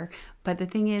hair, but the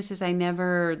thing is I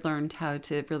never learned how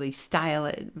to really style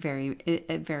it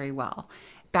very well.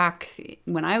 Back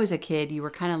when I was a kid, you were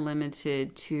kind of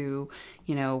limited to,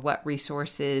 what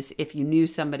resources, if you knew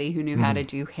somebody who knew how to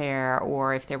do hair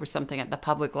or if there was something at the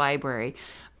public library.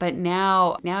 But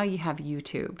now you have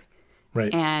YouTube.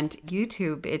 Right. And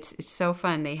YouTube, it's so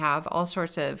fun. They have all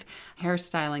sorts of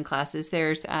hairstyling classes.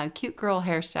 There's Cute Girl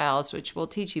Hairstyles, which will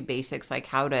teach you basics like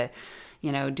how to,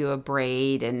 do a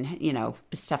braid and,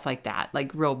 stuff like that,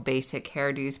 like real basic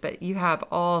hairdos. But you have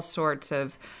all sorts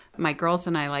of, my girls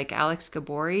and I like Alex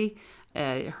Gabori.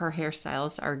 Her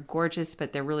hairstyles are gorgeous,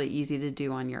 but they're really easy to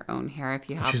do on your own hair if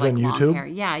you have she's like on long YouTube? hair.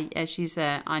 Yeah, she's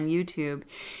on YouTube.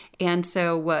 And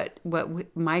so what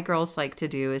my girls like to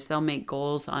do is they'll make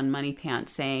goals on Money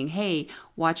Pants saying, hey,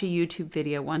 watch a YouTube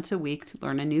video once a week to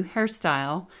learn a new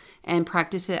hairstyle and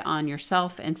practice it on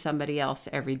yourself and somebody else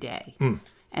every day.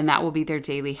 and that will be their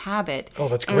daily habit. Oh,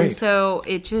 that's great. And so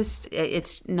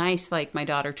it's nice. Like my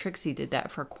daughter Trixie did that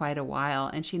for quite a while,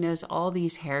 and she knows all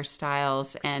these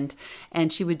hairstyles,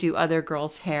 and she would do other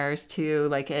girls' hairs too,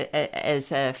 like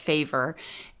as a favor.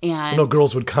 And no,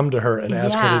 girls would come to her and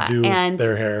ask her to do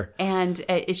their hair. And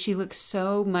she looks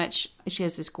so much, she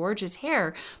has this gorgeous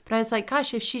hair, but I was like,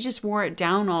 gosh, if she just wore it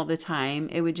down all the time,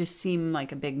 it would just seem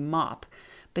like a big mop.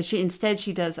 But she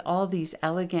does all these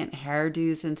elegant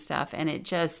hairdos and stuff, and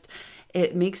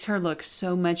it makes her look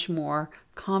so much more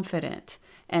confident.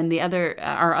 And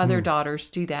our other daughters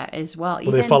do that as well.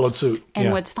 Well, they followed suit.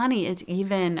 And what's funny is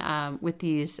even with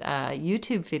these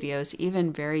YouTube videos,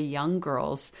 even very young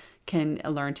girls can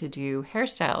learn to do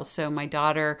hairstyles. So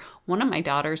one of my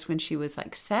daughters, when she was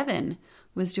like 7,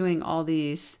 was doing all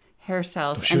these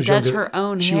hairstyles and does her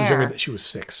own hair. She was younger. She was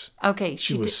 6. Okay.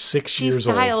 She was 6 years old. She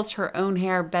styles her own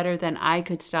hair better than I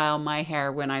could style my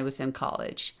hair when I was in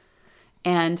college.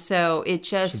 And so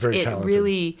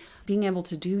really being able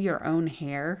to do your own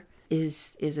hair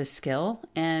is a skill.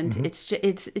 And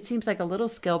it seems like a little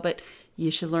skill, but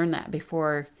you should learn that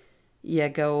before you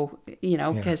go,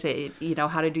 because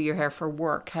how to do your hair for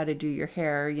work, how to do your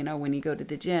hair, when you go to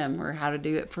the gym, or how to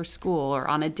do it for school or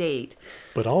on a date.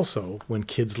 But also, when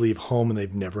kids leave home and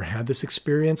they've never had this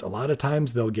experience, a lot of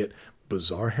times they'll get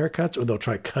bizarre haircuts, or they'll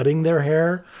try cutting their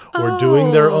hair or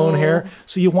doing their own hair.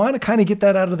 So you want to kind of get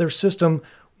that out of their system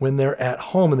when they're at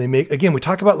home. And we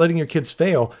talk about letting your kids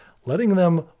fail, letting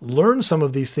them learn some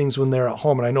of these things when they're at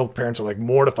home. And I know parents are like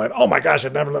mortified. Oh my gosh,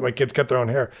 I'd never let my kids cut their own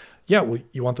hair. Yeah, well,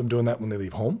 you want them doing that when they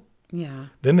leave home? Yeah.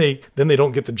 Then they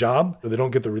don't get the job, or they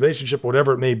don't get the relationship, or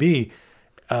whatever it may be.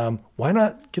 Why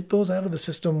not get those out of the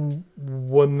system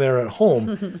when they're at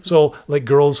home? So like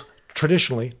girls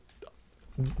traditionally,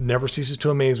 never ceases to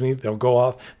amaze me. They'll go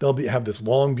off, have this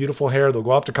long, beautiful hair. They'll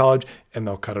go off to college and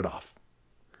they'll cut it off.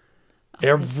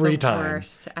 Every time.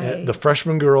 The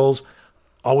freshman girls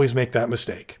always make that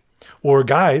mistake. Or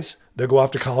guys, they'll go off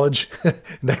to college.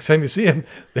 Next time you see them,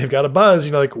 they've got a buzz.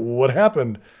 You're like, what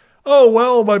happened? Oh,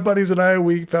 well, my buddies and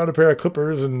we found a pair of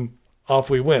clippers and off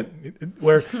we went.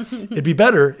 Where it'd be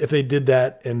better if they did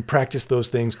that and practiced those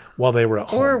things while they were at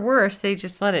home. Or worse, they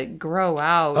just let it grow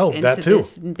out into that too.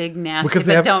 This big nasty,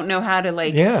 but don't know how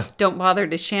to don't bother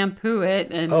to shampoo it.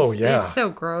 And it's so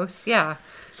gross. Yeah.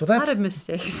 So that's a lot of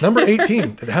mistakes. Number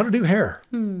 18, how to do hair.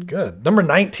 Good. Number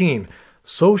 19,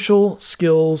 social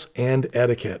skills and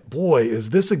etiquette. Boy,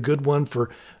 is this a good one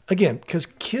because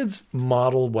kids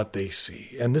model what they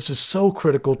see. And this is so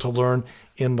critical to learn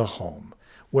in the home,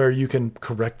 where you can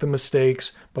correct the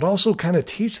mistakes, but also kind of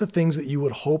teach the things that you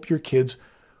would hope your kids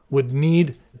would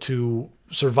need to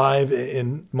survive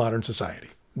in modern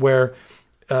society, where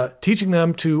teaching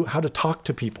them how to talk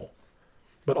to people,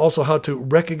 but also how to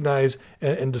recognize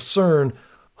and discern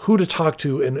who to talk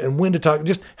to and when to talk.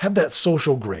 Just have that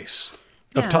social grace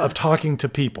of talking to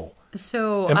people.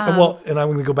 So, and I'm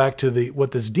going to go back to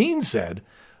what this dean said,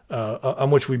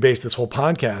 on which we based this whole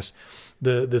podcast.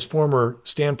 This former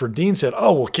Stanford dean said,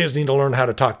 oh, well, kids need to learn how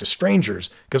to talk to strangers,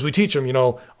 because we teach them,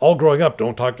 all growing up,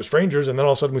 don't talk to strangers. And then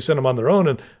all of a sudden we send them on their own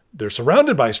and they're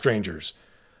surrounded by strangers.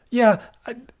 Yeah,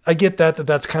 I get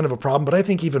that's kind of a problem. But I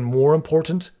think even more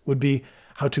important would be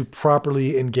how to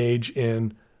properly engage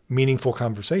in meaningful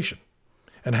conversation,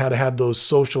 and how to have those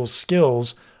social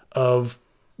skills of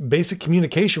basic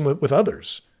communication with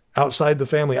others outside the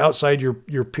family, outside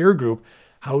your peer group,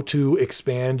 how to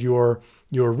expand your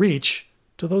reach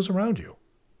to those around you,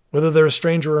 whether they're a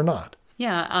stranger or not.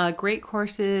 Yeah, great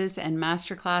courses and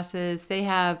master classes. They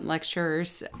have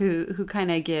lecturers who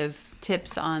kind of give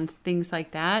tips on things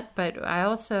like that. But I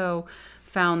also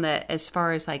found that as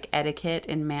far as like etiquette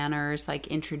and manners, like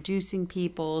introducing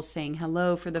people, saying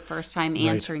hello for the first time,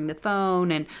 answering the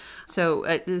phone. And so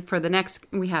for the next,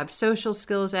 we have social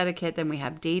skills etiquette, then we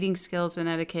have dating skills and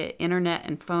etiquette, internet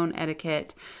and phone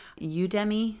etiquette.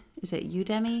 Udemy, is it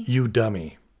Udemy?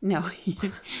 Udemy. No,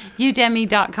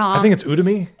 Udemy.com. I think it's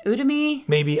Udemy. Udemy?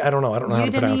 Maybe, I don't know how to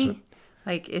pronounce it.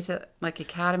 Like, is it like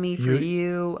Academy for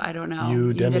you? I don't know.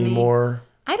 Udemy more.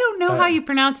 I don't know how you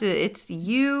pronounce it. It's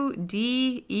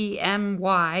Udemy.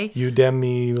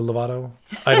 Udemy Lovato?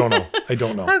 I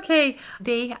don't know. Okay.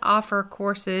 They offer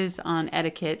courses on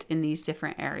etiquette in these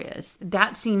different areas.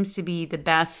 That seems to be the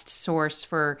best source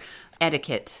for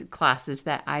etiquette classes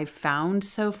that I've found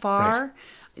so far.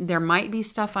 There might be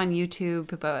stuff on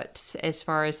YouTube, but as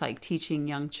far as like teaching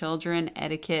young children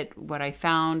etiquette, what I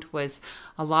found was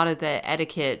a lot of the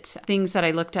etiquette things that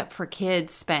I looked up for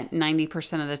kids spent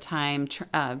 90% of the time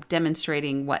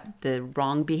demonstrating what the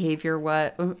wrong behavior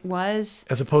was.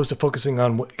 As opposed to focusing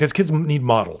on, because kids need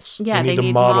models. Yeah, they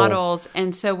need models.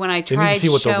 And so when I tried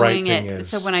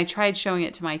showing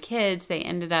it to my kids, they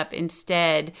ended up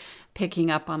instead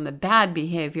picking up on the bad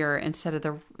behavior instead of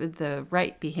the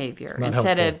right behavior.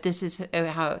 Instead of this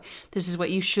is what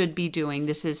you should be doing.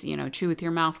 This is, chew with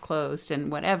your mouth closed and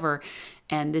whatever.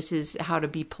 And this is how to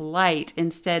be polite.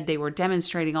 Instead, they were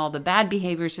demonstrating all the bad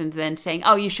behaviors and then saying,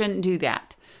 "Oh, you shouldn't do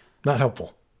that." Not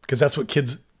helpful, because that's what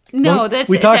kids. No,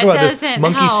 we talk about this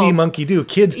monkey see, monkey do.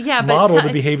 Kids model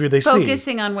the behavior they see.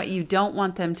 Focusing on what you don't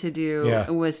want them to do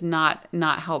was not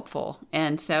helpful.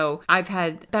 And so I've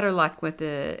had better luck with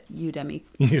the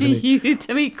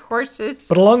Udemy courses.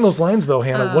 But along those lines, though,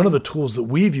 Hannah, one of the tools that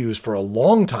we've used for a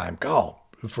long time,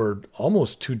 for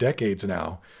almost 2 decades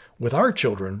now, with our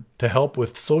children to help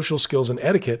with social skills and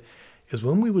etiquette is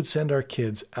when we would send our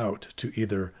kids out to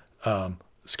either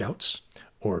scouts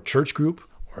or church group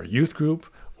or youth group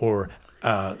or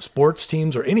sports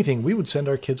teams or anything, we would send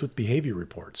our kids with behavior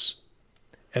reports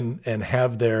and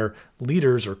have their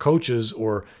leaders or coaches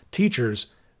or teachers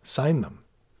sign them.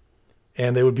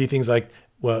 And they would be things like,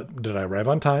 well, did I arrive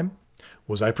on time?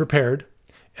 Was I prepared?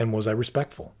 And was I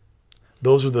respectful?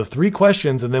 Those are the 3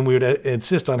 questions. And then we would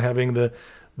insist on having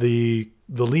the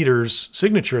leader's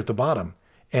signature at the bottom.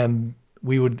 And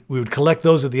we would collect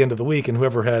those at the end of the week. And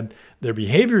whoever had their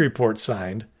behavior report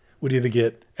signed would either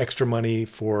get extra money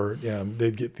for,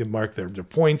 they'd mark their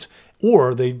points,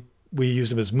 or we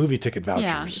used them as movie ticket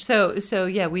vouchers. Yeah. So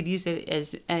we'd use it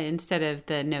as, instead of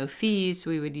the no fees,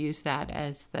 we would use that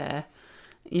as the,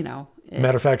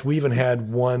 Matter of fact, we even had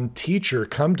one teacher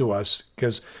come to us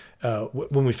because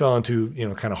when we fell into,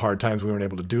 kind of hard times, we weren't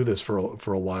able to do this for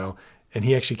a while. And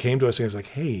he actually came to us and he was like,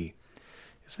 "Hey,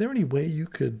 is there any way you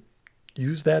could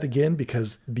use that again?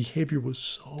 Because behavior was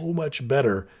so much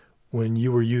better when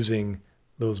you were using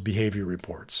those behavior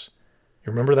reports."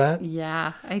 You remember that?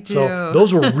 Yeah, I do. So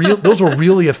those were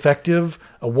really effective,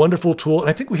 a wonderful tool. And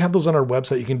I think we have those on our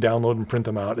website. You can download and print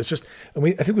them out. It's just,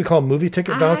 I think we call them movie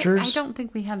ticket vouchers. I don't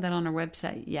think we have that on our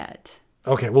website yet.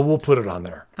 Okay, well, we'll put it on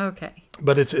there. Okay.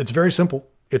 But it's very simple.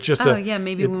 It's just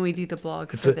maybe when we do the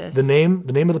blog for this. The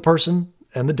name of the person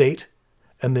and the date,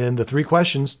 and then the 3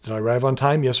 questions. Did I arrive on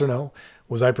time? Yes or no?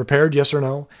 Was I prepared? Yes or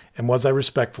no? And was I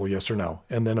respectful? Yes or no?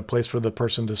 And then a place for the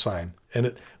person to sign. And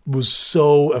it was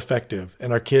so effective.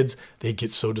 And our kids, they'd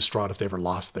get so distraught if they ever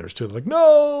lost theirs too. They're like,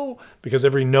 "No," because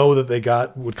every no that they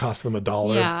got would cost them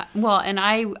 $1. Yeah. Well, and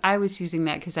I was using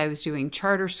that because I was doing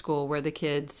charter school where the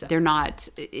kids, they're not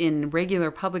in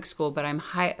regular public school, but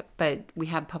but we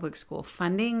have public school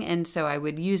funding. And so I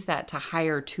would use that to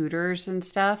hire tutors and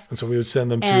stuff. And so we would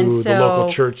send them to the local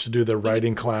church to do their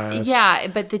writing class. Yeah.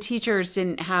 But the teachers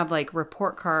didn't have like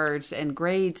report cards and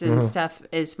grades and stuff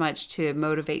as much to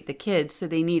motivate the kids. So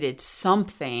they needed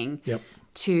something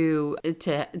to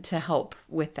help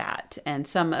with that and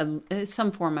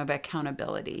some form of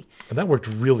accountability. And that worked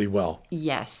really well.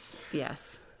 Yes.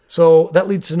 So that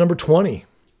leads to number 20,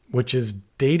 which is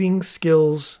dating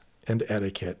skills and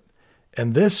etiquette.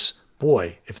 And this,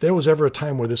 boy, if there was ever a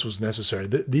time where this was necessary,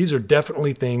 these are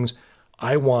definitely things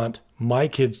I want my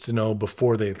kids to know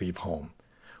before they leave home,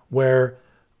 where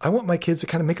I want my kids to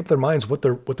kind of make up their minds what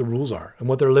the rules are and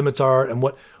what their limits are and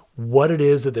what it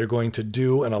is that they're going to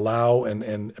do and allow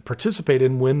and participate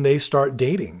in when they start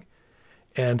dating.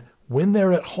 And when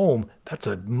they're at home, that's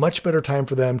a much better time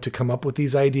for them to come up with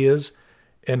these ideas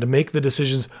and to make the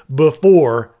decisions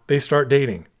before they start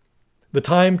dating. The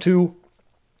time to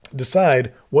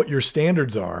decide what your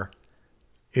standards are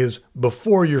is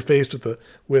before you're faced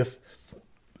with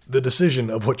the decision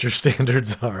of what your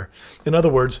standards are. In other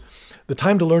words, the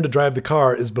time to learn to drive the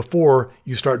car is before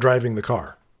you start driving the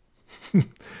car.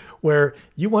 Where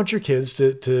you want your kids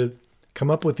to come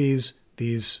up with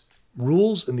these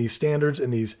rules and these standards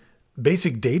and these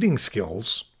basic dating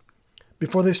skills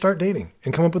before they start dating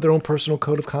and come up with their own personal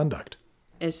code of conduct.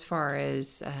 As far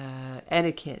as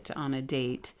etiquette on a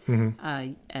date,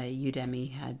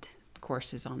 Udemy had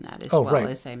courses on that as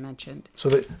as I mentioned.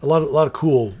 So a lot of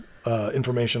cool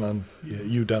information on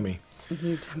Udemy.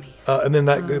 And then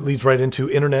that leads right into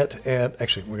internet. And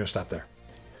actually, we're going to stop there.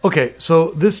 Okay,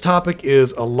 so this topic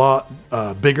is a lot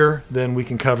bigger than we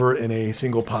can cover in a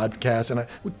single podcast, and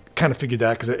we kind of figured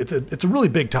that because it's a really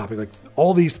big topic, like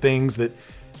all these things that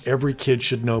every kid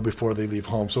should know before they leave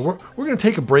home. So we're going to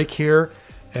take a break here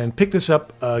and pick this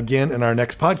up again in our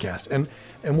next podcast. And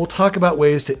and we'll talk about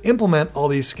ways to implement all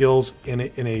these skills in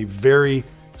a very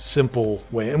simple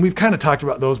way. And we've kind of talked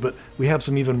about those, but we have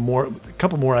a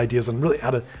couple more ideas on really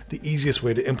how the easiest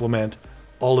way to implement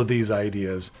all of these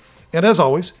ideas. And as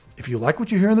always, if you like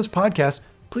what you hear in this podcast,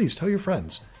 please tell your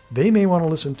friends. They may want to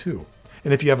listen too.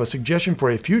 And if you have a suggestion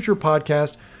for a future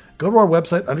podcast, go to our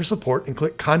website under support and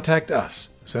click Contact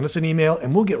Us. Send us an email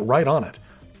and we'll get right on it.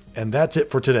 And that's it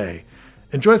for today.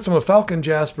 Enjoy some of Falcon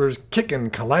Jasper's Kickin'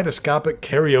 Kaleidoscopic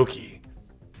Karaoke.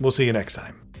 We'll see you next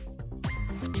time.